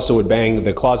 He also would bang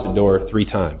the closet door 3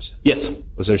 times? Yes.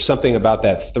 Was there something about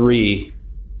that 3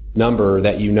 number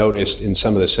that you noticed in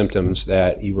some of the symptoms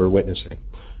that you were witnessing?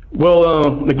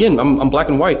 Well, again, I'm black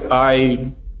and white.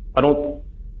 I don't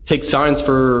take signs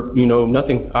for,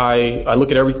 nothing. I look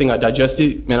at everything, I digest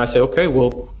it, and I say, okay,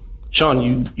 well,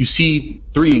 Sean, you see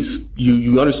 3s.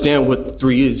 You understand what the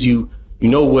 3 is. You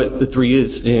know what the 3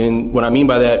 is. And what I mean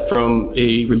by that from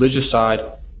a religious side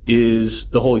is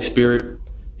the Holy Spirit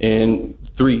and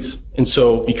 3s. And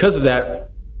so because of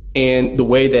that and the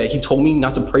way that he told me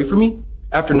not to pray for me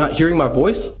after not hearing my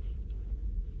voice,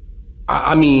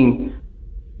 I mean,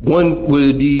 one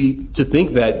would be to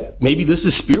think that maybe this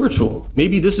is spiritual.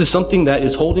 Maybe this is something that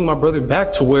is holding my brother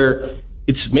back to where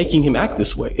it's making him act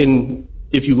this way. And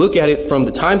if you look at it from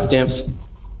the timestamps,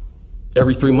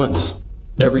 every 3 months,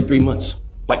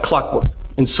 like clockwork.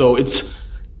 And so it's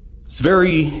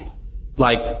very,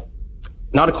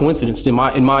 not a coincidence in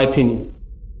my opinion.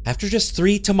 After just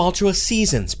 3 tumultuous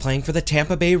seasons playing for the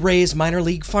Tampa Bay Rays minor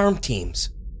league farm teams,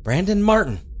 Brandon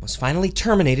Martin was finally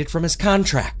terminated from his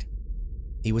contract.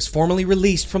 He was formally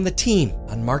released from the team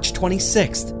on March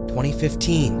 26,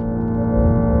 2015.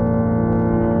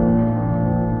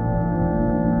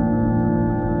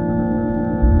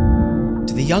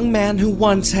 To the young man who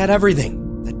once had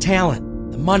everything, the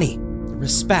talent, the money, the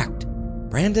respect,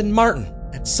 Brandon Martin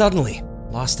had suddenly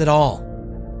lost it all.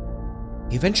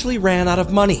 He eventually ran out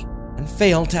of money and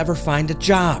failed to ever find a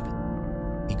job.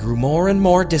 He grew more and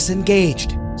more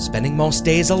disengaged, spending most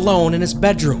days alone in his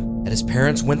bedroom at his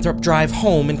parents' Winthrop Drive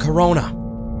home in Corona.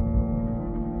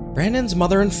 Brandon's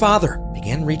mother and father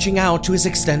began reaching out to his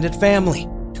extended family,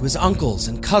 to his uncles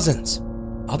and cousins,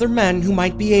 other men who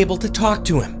might be able to talk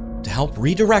to him to help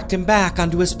redirect him back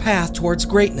onto his path towards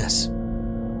greatness.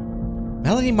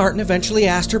 Melody Martin eventually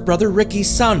asked her brother Ricky's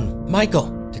son,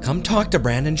 Michael, to come talk to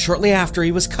Brandon shortly after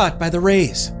he was cut by the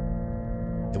Rays.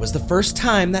 It was the first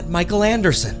time that Michael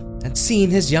Anderson had seen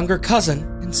his younger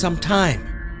cousin in some time.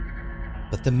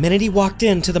 But the minute he walked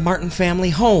into the Martin family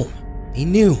home, he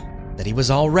knew that he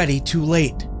was already too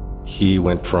late. He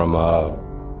went from a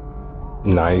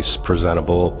nice,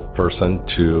 presentable person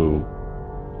to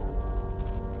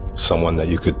someone that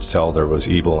you could tell there was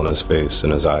evil in his face,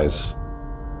 in his eyes.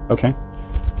 Okay.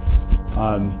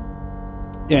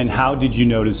 And how did you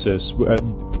notice this?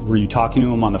 Were you talking to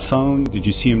him on the phone? Did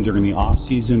you see him during the off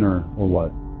season or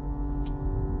what?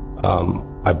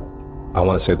 I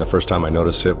want to say the first time I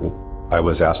noticed it, I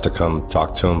was asked to come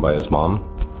talk to him by his mom.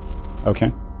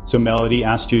 Okay. So Melody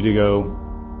asked you to go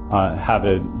have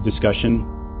a discussion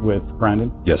with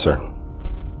Brandon? Yes, sir.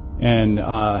 And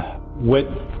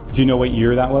do you know what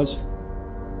year that was?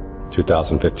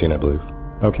 2015, I believe.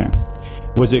 Okay.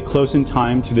 Was it close in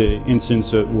time to the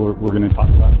incidents that we're going to talk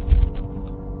about?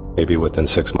 Maybe within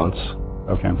 6 months.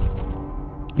 Okay.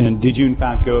 And did you in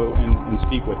fact go and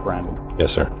speak with Brandon? Yes,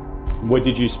 sir. What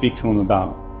did you speak to him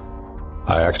about?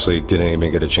 I actually didn't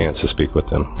even get a chance to speak with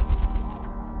him.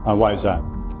 Why is that?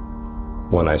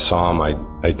 When I saw him,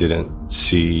 I didn't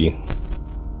see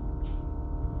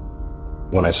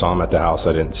when I saw him at the house,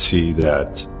 I didn't see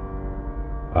that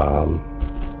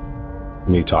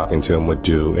me talking to him would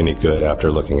do any good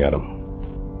after looking at him.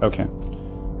 Okay.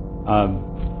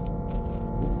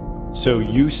 So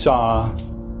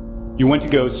you went to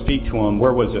go speak to him.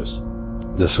 Where was this?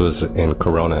 This was in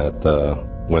Corona at the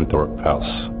Winthrop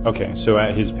house. Okay, so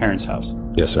at his parents' house.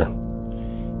 Yes, sir.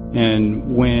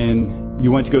 And when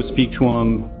you went to go speak to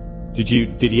him, did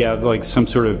he have like some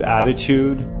sort of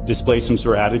attitude, display some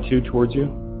sort of attitude towards you?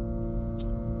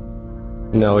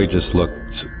 No, he just looked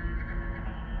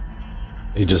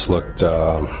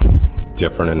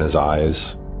different in his eyes.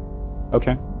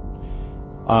 Okay.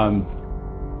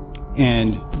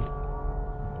 And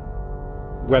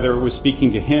whether it was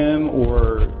speaking to him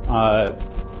or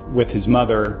with his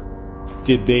mother,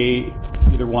 did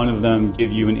either one of them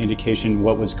give you an indication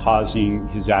what was causing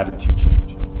his attitude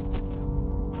change?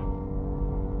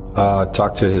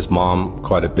 Talked to his mom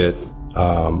quite a bit.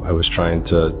 I was trying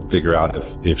to figure out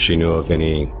if she knew of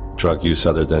any drug use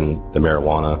other than the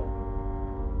marijuana.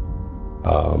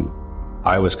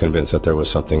 I was convinced that there was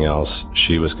something else.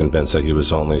 She was convinced that he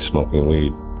was only smoking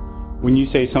weed. When you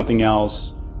say something else,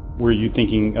 were you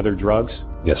thinking other drugs?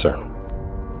 Yes, sir.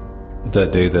 The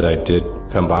day that I did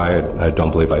come by, I don't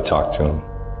believe I talked to him.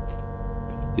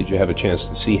 Did you have a chance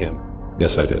to see him?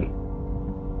 Yes, I did.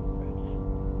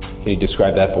 Can you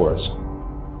describe that for us?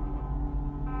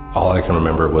 All I can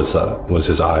remember was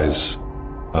his eyes.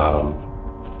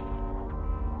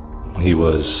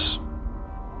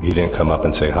 He didn't come up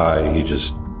and say hi.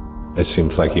 It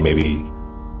seems like he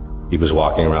was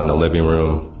walking around the living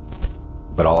room.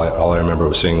 But all I remember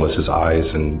was seeing was his eyes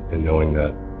and knowing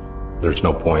that there's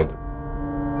no point.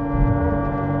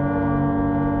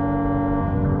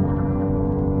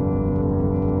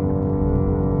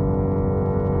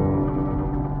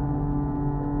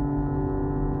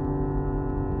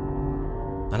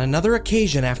 On another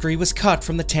occasion after he was cut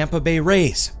from the Tampa Bay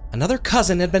Rays, another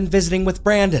cousin had been visiting with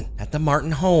Brandon at the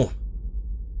Martin home.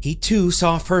 He too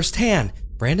saw firsthand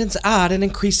Brandon's odd and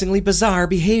increasingly bizarre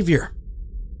behavior.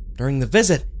 During the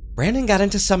visit, Brandon got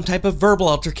into some type of verbal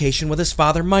altercation with his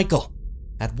father, Michael.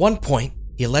 At one point,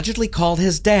 he allegedly called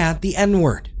his dad the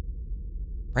N-word.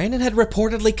 Brandon had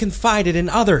reportedly confided in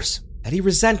others that he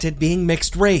resented being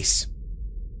mixed race.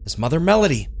 His mother,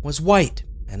 Melody, was white,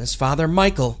 and his father,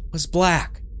 Michael, was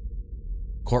black.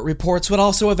 Court reports would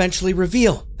also eventually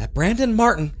reveal that Brandon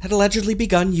Martin had allegedly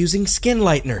begun using skin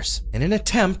lighteners in an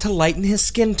attempt to lighten his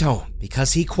skin tone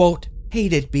because he, quote,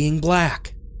 hated being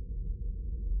black.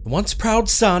 The once proud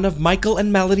son of Michael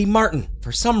and Melody Martin,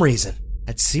 for some reason,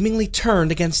 had seemingly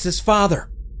turned against his father,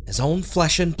 his own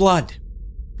flesh and blood.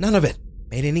 None of it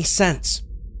made any sense.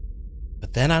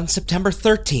 But then on September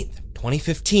 13th,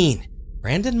 2015,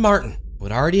 Brandon Martin, who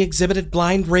had already exhibited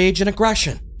blind rage and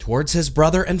aggression towards his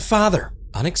brother and father,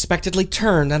 unexpectedly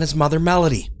turned on his mother,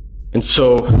 Melody. And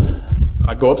so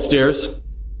I go upstairs,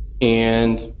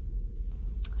 and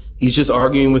he's just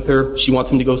arguing with her. She wants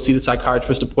him to go see the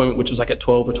psychiatrist appointment, which was like at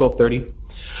 12 or 12:30.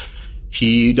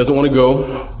 He doesn't want to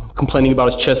go, complaining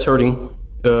about his chest hurting,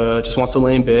 just wants to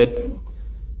lay in bed.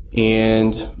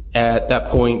 And at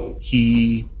that point,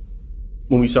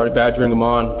 when we started badgering him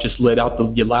on, just let out the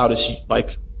loudest,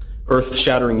 like,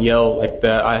 earth-shattering yell like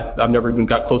that I've never even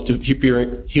got close to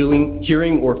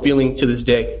hearing or feeling to this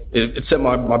day. It set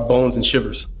my bones in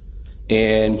shivers.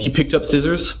 And he picked up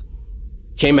scissors,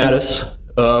 came at us,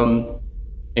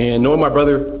 and knowing my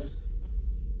brother,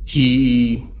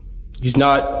 he's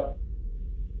not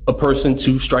a person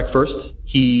to strike first.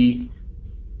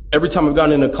 Every time I've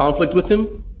gotten in a conflict with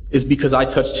him is because I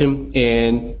touched him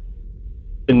and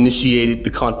initiated the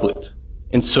conflict.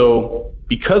 And so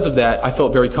because of that, I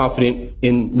felt very confident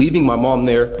in leaving my mom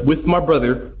there with my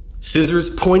brother, scissors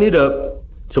pointed up,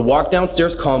 to walk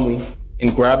downstairs calmly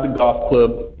and grab the golf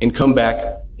club and come back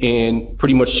and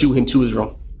pretty much shoo him to his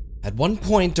room. At one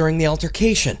point during the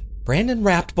altercation, Brandon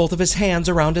wrapped both of his hands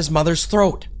around his mother's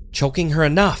throat, choking her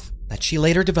enough that she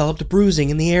later developed bruising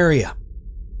in the area.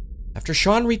 After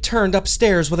Sean returned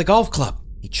upstairs with a golf club,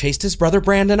 he chased his brother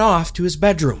Brandon off to his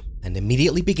bedroom and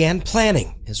immediately began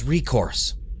planning his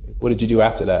recourse. What did you do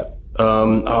after that?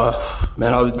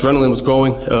 Adrenaline was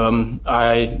going.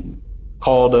 I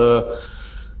called a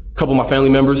couple of my family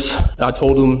members. I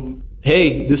told them,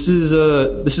 hey, this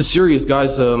is serious, guys.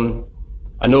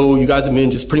 I know you guys have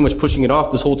been just pretty much pushing it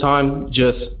off this whole time,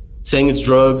 just saying it's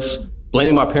drugs,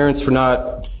 blaming my parents for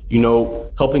not,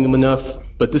 helping them enough.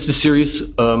 But this is serious.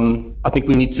 I think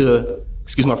we need to,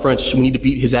 excuse my French, we need to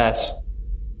beat his ass.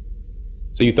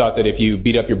 So you thought that if you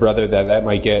beat up your brother that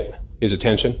might get his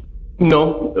attention?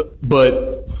 No, but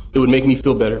it would make me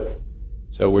feel better.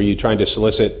 So were you trying to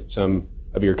solicit some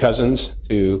of your cousins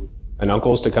and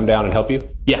uncles to come down and help you?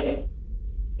 Yeah.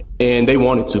 And they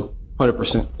wanted to,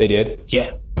 100%. They did?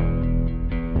 Yeah.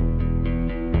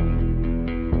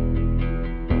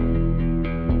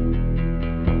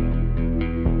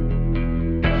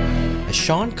 As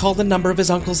Sean called a number of his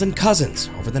uncles and cousins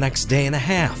over the next day and a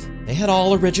half, they had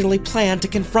all originally planned to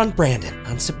confront Brandon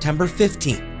on September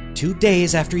 15th, 2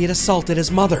 days after he had assaulted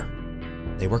his mother.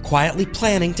 They were quietly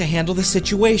planning to handle the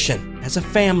situation as a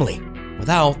family,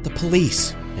 without the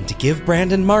police, and to give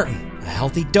Brandon Martin a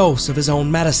healthy dose of his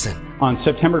own medicine. On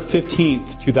September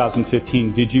 15th,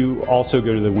 2015, did you also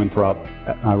go to the Winthrop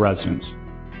residence?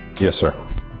 Yes, sir.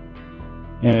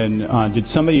 And did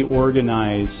somebody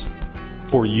organize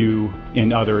for you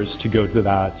and others to go to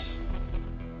that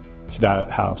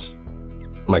house?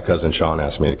 My cousin Sean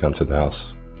asked me to come to the house.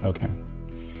 Okay.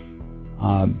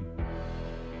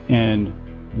 And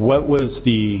what was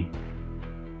the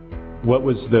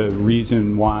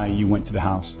reason why you went to the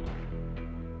house?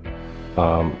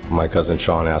 My cousin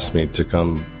Sean asked me to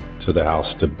come to the house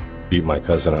to beat my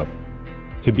cousin up.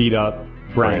 To beat up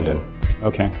Brandon?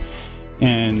 Okay.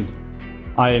 And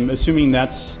I'm assuming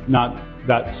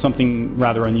that's something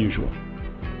rather unusual?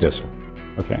 Yes, sir.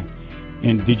 Okay.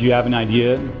 And did you have an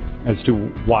idea as to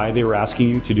why they were asking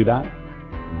you to do that?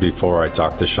 Before I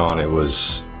talked to Sean, it was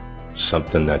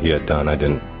something that he had done. I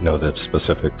didn't know the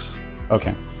specifics.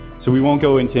 Okay. So we won't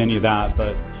go into any of that,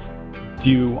 but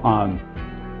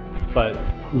but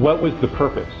what was the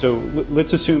purpose? So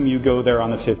let's assume you go there on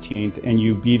the 15th and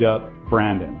you beat up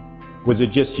Brandon. Was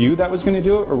it just you that was going to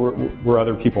do it, or were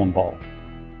other people involved?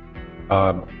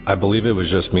 I believe it was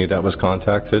just me that was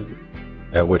contacted,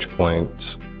 at which point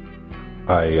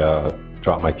I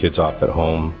dropped my kids off at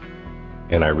home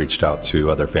and I reached out to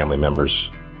other family members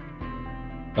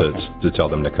to tell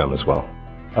them to come as well.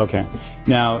 Okay.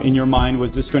 Now, in your mind,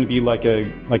 was this going to be like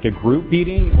a group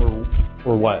beating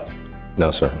or what?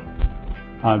 No, sir.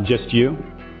 Just you?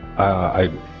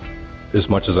 As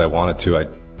much as I wanted to, I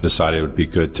decided it would be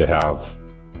good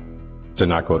to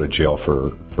not go to jail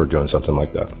for doing something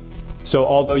like that. So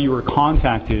although you were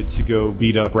contacted to go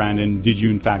beat up Brandon, did you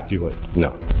in fact do it?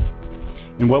 No.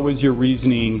 And what was your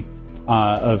reasoning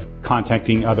of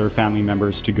contacting other family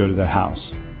members to go to the house?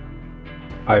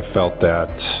 I felt that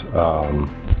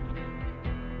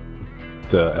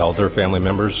the elder family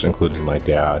members, including my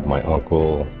dad, my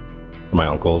uncles,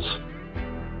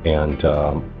 and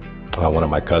one of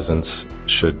my cousins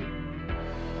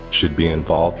should be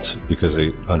involved because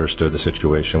they understood the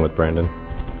situation with Brandon.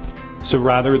 So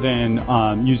rather than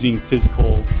using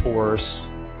physical force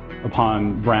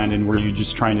upon Brandon, were you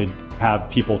just trying to have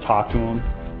people talk to him?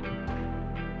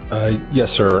 Yes,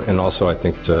 sir. And also I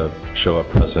think to show a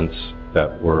presence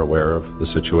that we're aware of the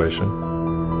situation.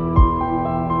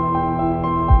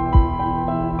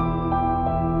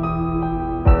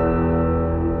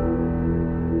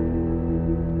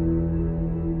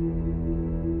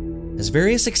 As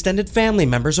various extended family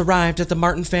members arrived at the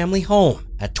Martin family home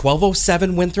at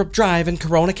 1207 Winthrop Drive in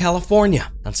Corona,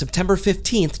 California on September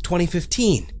 15th,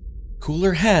 2015,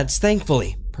 cooler heads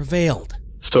thankfully prevailed.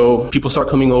 So people start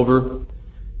coming over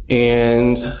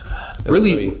and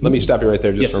really... Let me stop you right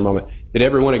there just for a moment. Did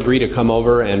everyone agree to come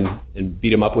over and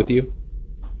beat him up with you?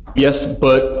 Yes,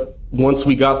 but once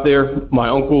we got there, my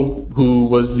uncle, who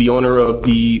was the owner of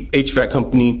the HVAC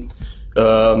company,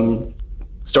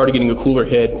 started getting a cooler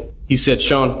head. He said,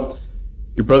 "Sean,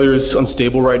 your brother is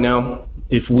unstable right now.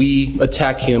 If we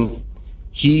attack him,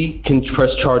 he can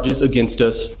press charges against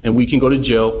us and we can go to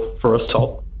jail for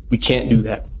assault. We can't do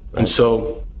that." Right. And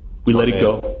so we let it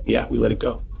go. Yeah, we let it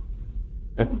go.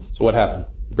 Okay. So what happened?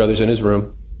 Your brother's in his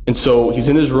room. And so he's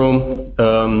in his room.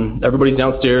 Everybody's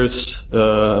downstairs.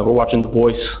 We're watching The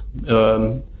Voice.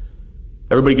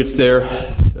 Everybody gets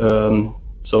there.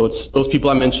 So it's those people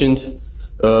I mentioned,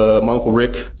 my Uncle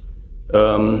Rick.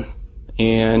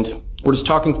 And we're just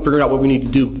talking, figuring out what we need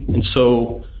to do. And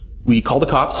so we call the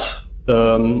cops.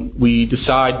 We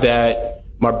decide that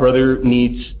my brother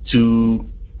needs to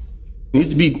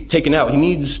be taken out. He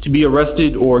needs to be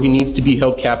arrested or he needs to be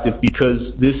held captive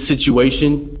because this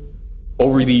situation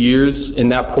over the years, in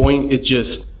that point, it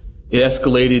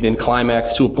escalated and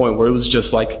climaxed to a point where it was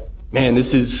just like, man,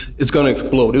 it's going to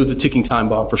explode. It was a ticking time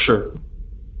bomb for sure.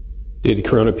 Did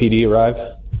Corona PD arrive?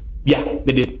 Yeah,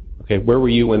 they did. Okay, where were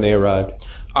you when they arrived?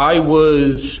 I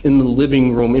was in the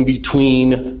living room in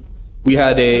between. We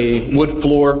had a wood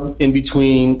floor in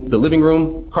between the living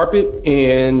room carpet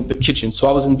and the kitchen, so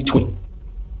I was in between.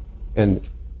 And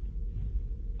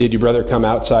did your brother come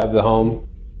outside of the home?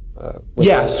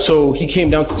 Yeah, so he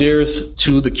came downstairs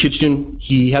to the kitchen.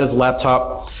 He had his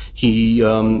laptop He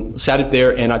sat it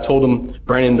there, and I told him,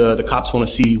 Brandon, the cops want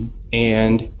to see you.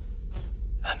 And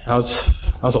that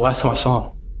was the last time I saw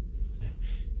him.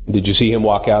 Did you see him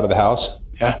walk out of the house?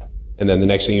 Yeah. And then the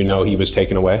next thing you know, he was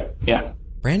taken away? Yeah.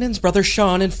 Brandon's brother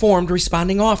Sean informed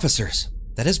responding officers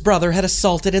that his brother had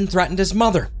assaulted and threatened his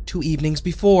mother 2 evenings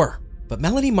before. But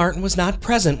Melanie Martin was not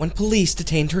present when police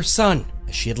detained her son,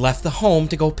 as she had left the home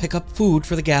to go pick up food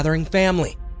for the gathering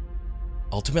family.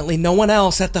 Ultimately, no one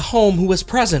else at the home who was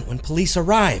present when police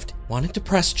arrived wanted to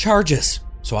press charges,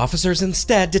 so officers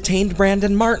instead detained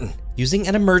Brandon Martin using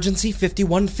an emergency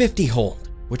 5150 hold,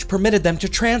 which permitted them to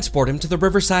transport him to the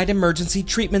Riverside Emergency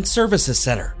Treatment Services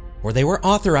Center, where they were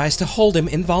authorized to hold him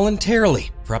involuntarily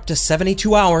for up to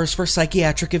 72 hours for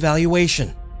psychiatric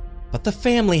evaluation. But the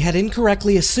family had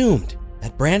incorrectly assumed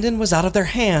that Brandon was out of their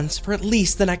hands for at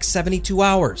least the next 72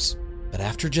 hours. But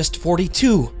after just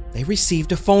 42, they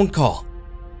received a phone call.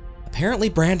 Apparently,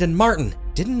 Brandon Martin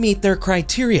didn't meet their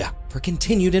criteria for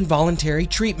continued involuntary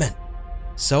treatment.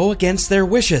 So, against their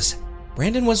wishes,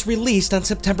 Brandon was released on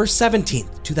September 17,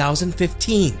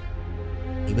 2015.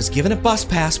 He was given a bus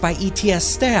pass by ETS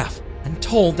staff and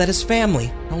told that his family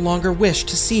no longer wished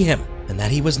to see him and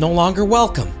that he was no longer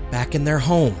welcome back in their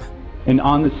home. And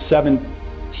on the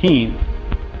 17th,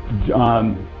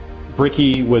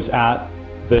 Bricky was at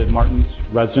the Martin's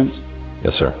residence?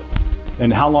 Yes, sir.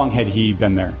 And how long had he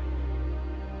been there?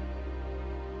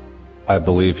 I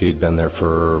believe he'd been there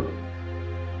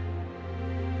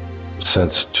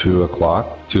since 2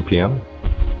 p.m.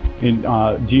 And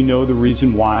do you know the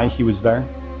reason why he was there?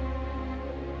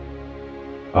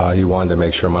 He wanted to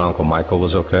make sure my Uncle Michael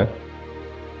was okay.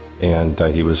 And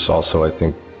he was also, I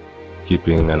think,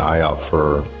 keeping an eye out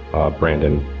for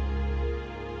Brandon.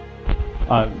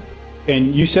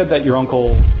 And you said that your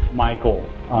Uncle Michael,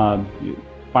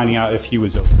 finding out if he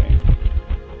was okay.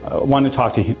 I want to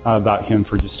talk to him, about him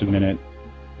for just a minute.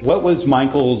 What was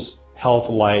Michael's health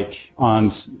like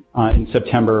in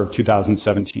September of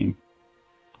 2017?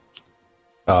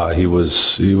 He was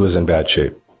in bad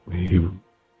shape.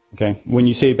 Okay. When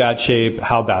you say bad shape,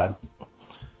 how bad?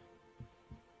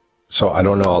 So I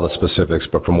don't know all the specifics,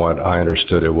 but from what I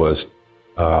understood, it was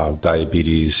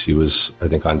diabetes. He was, I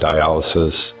think, on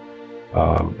dialysis.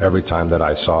 Every time that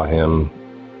I saw him,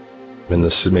 in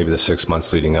maybe the 6 months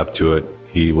leading up to it,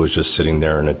 he was just sitting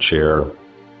there in a chair,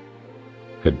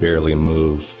 could barely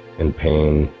move, in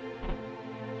pain.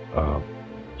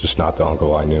 Just not the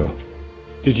uncle I knew.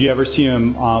 Did you ever see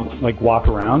him walk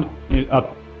around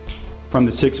up from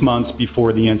the 6 months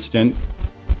before the incident?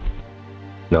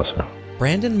 No, sir.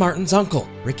 Brandon Martin's uncle,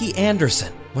 Ricky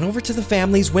Anderson, went over to the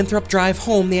family's Winthrop Drive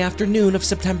home the afternoon of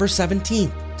September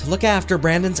 17th to look after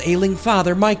Brandon's ailing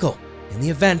father, Michael, in the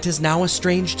event his now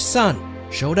estranged son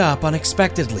showed up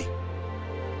unexpectedly.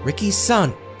 Ricky's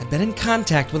son had been in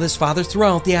contact with his father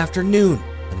throughout the afternoon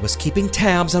and was keeping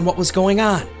tabs on what was going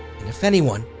on and if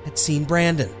anyone had seen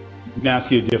Brandon. I'm going to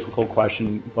ask you a difficult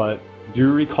question, but do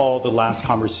you recall the last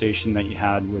conversation that you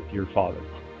had with your father?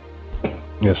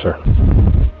 Yes, sir.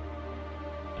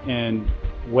 And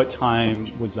what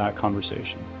time was that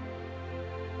conversation?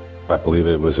 I believe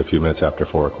it was a few minutes after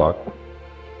 4 o'clock.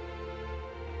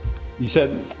 You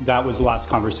said that was the last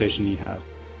conversation you had?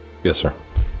 Yes, sir.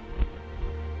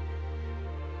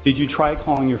 Did you try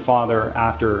calling your father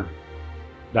after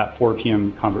that 4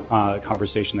 p.m.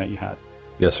 conversation that you had?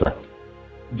 Yes, sir.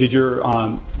 Do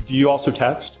you also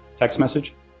text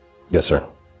message? Yes, sir.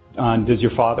 Did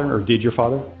your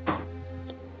father?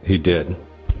 He did.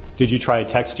 Did you try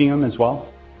texting him as well?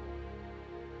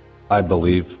 I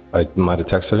believe I might have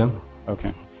texted him.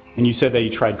 Okay. And you said that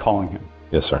you tried calling him?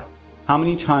 Yes, sir. How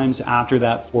many times after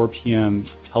that 4 p.m.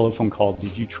 telephone call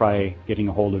did you try getting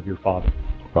a hold of your father?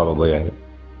 Probably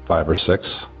 5 or 6.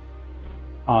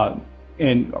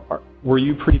 And were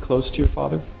you pretty close to your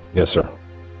father? Yes, sir.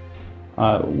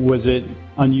 Was it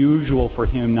unusual for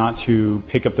him not to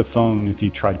pick up the phone if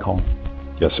you tried calling?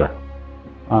 Yes, sir.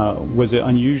 Was it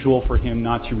unusual for him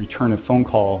not to return a phone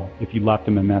call if you left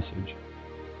him a message?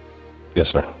 Yes,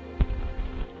 sir.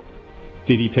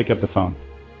 Did he pick up the phone?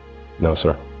 No,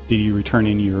 sir. Did he return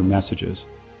any of your messages?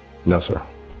 No, sir.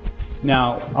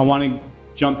 Now, I want to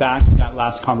jump back to that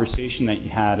last conversation that you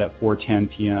had at 4:10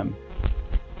 p.m.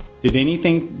 Did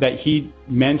anything that he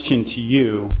mentioned to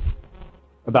you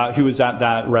about who was at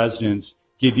that residence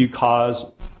give you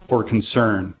cause for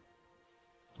concern?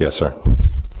 Yes, sir.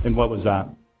 And what was that?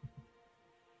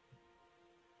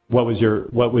 What was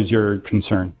your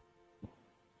concern?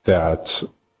 That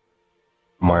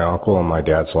my uncle and my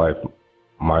dad's life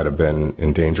might have been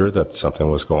in danger, that something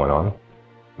was going on.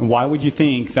 And why would you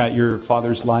think that your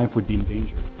father's life would be in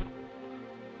danger?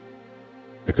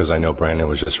 because I know Brandon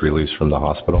was just released from the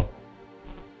hospital.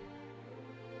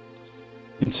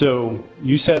 And so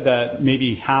you said that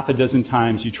maybe half a dozen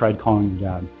times you tried calling your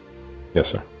dad. Yes,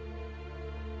 sir.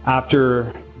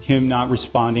 After him not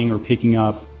responding or picking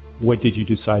up, what did you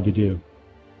decide to do?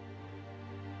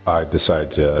 I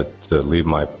decided to leave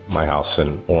my house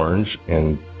in Orange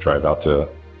and drive out to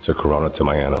Corona to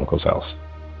my aunt and uncle's house.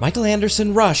 Michael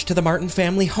Anderson rushed to the Martin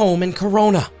family home in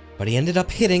Corona, but he ended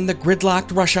up hitting the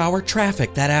gridlocked rush hour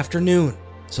traffic that afternoon.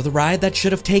 So the ride that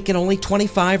should have taken only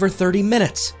 25 or 30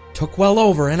 minutes took well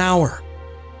over an hour.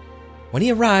 When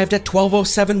he arrived at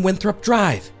 1207 Winthrop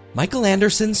Drive, Michael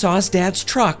Anderson saw his dad's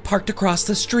truck parked across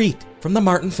the street from the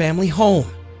Martin family home.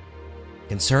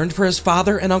 Concerned for his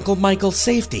father and Uncle Michael's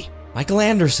safety, Michael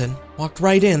Anderson walked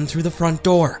right in through the front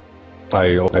door.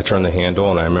 I turned the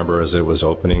handle, and I remember as it was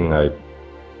opening,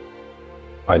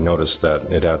 I noticed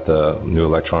that it had the new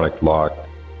electronic lock,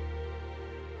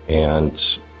 and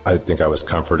I think I was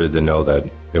comforted to know that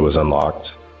it was unlocked.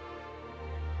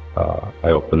 I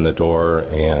opened the door,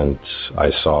 and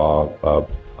I saw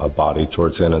a body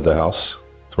towards the end of the house,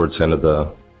 towards the end of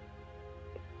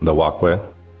the walkway.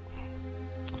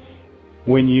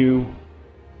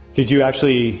 Did you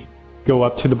actually go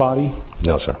up to the body?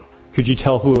 No, sir. Could you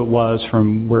tell who it was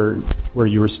from where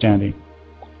you were standing?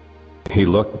 He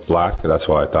looked black, that's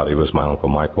why I thought he was my Uncle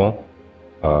Michael.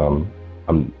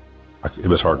 It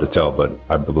was hard to tell, but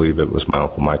I believe it was my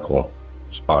Uncle Michael's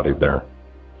body there.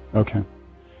 Okay.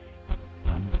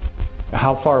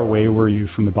 How far away were you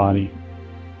from the body?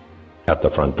 At the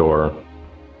front door.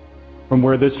 From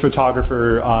where this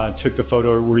photographer took the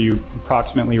photo, were you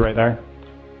approximately right there?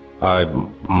 I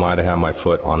might have had my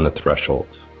foot on the threshold.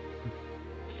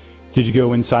 Did you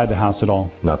go inside the house at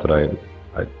all? Not that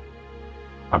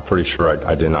I'm pretty sure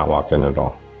I did not walk in at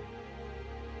all.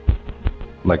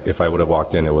 Like, if I would have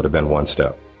walked in, it would have been one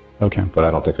step. Okay. But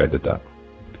I don't think I did that.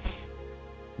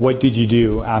 What did you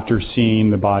do after seeing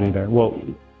the body there? Well,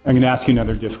 I'm going to ask you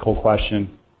another difficult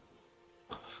question.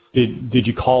 Did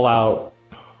you call out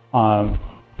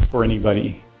for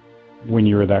anybody when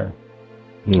you were there?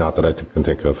 Not that I can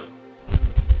think of.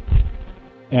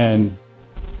 And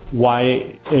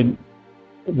why? And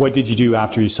what did you do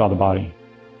after you saw the body?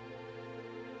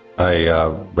 I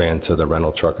ran to the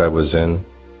rental truck I was in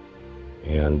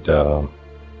and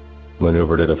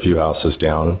maneuvered it a few houses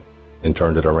down and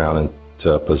turned it around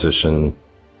into a position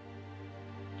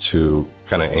to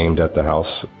kind of aimed at the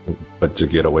house, but to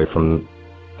get away from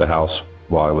the house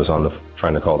while I was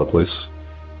trying to call the police.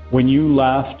 When you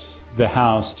left the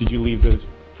house, did you leave the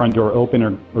front door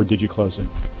open or did you close it?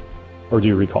 Or do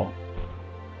you recall?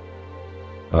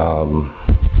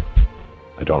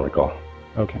 I don't recall.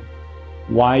 Okay.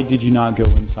 Why did you not go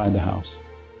inside the house?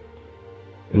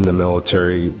 In the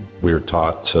military, we were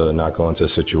taught to not go into a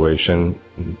situation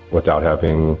without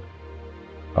having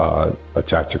a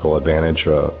tactical advantage,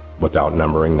 without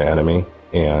numbering the enemy.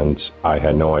 And I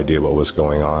had no idea what was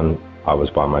going on. I was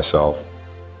by myself.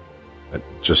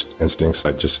 Just instincts.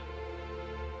 I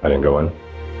didn't go in.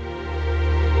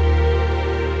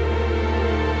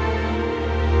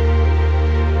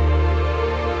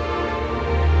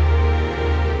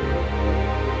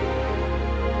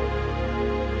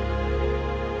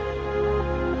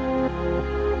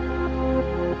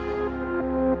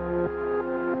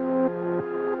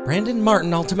 Brandon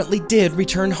Martin ultimately did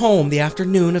return home the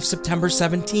afternoon of September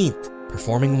 17th,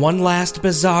 performing one last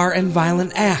bizarre and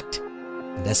violent act.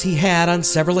 And as he had on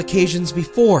several occasions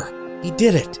before, he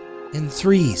did it in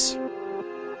threes.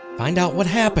 Find out what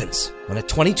happens when a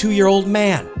 22-year-old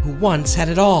man who once had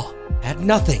it all had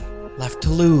nothing left to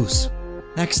lose.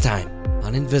 Next time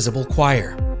on Invisible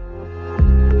Choir.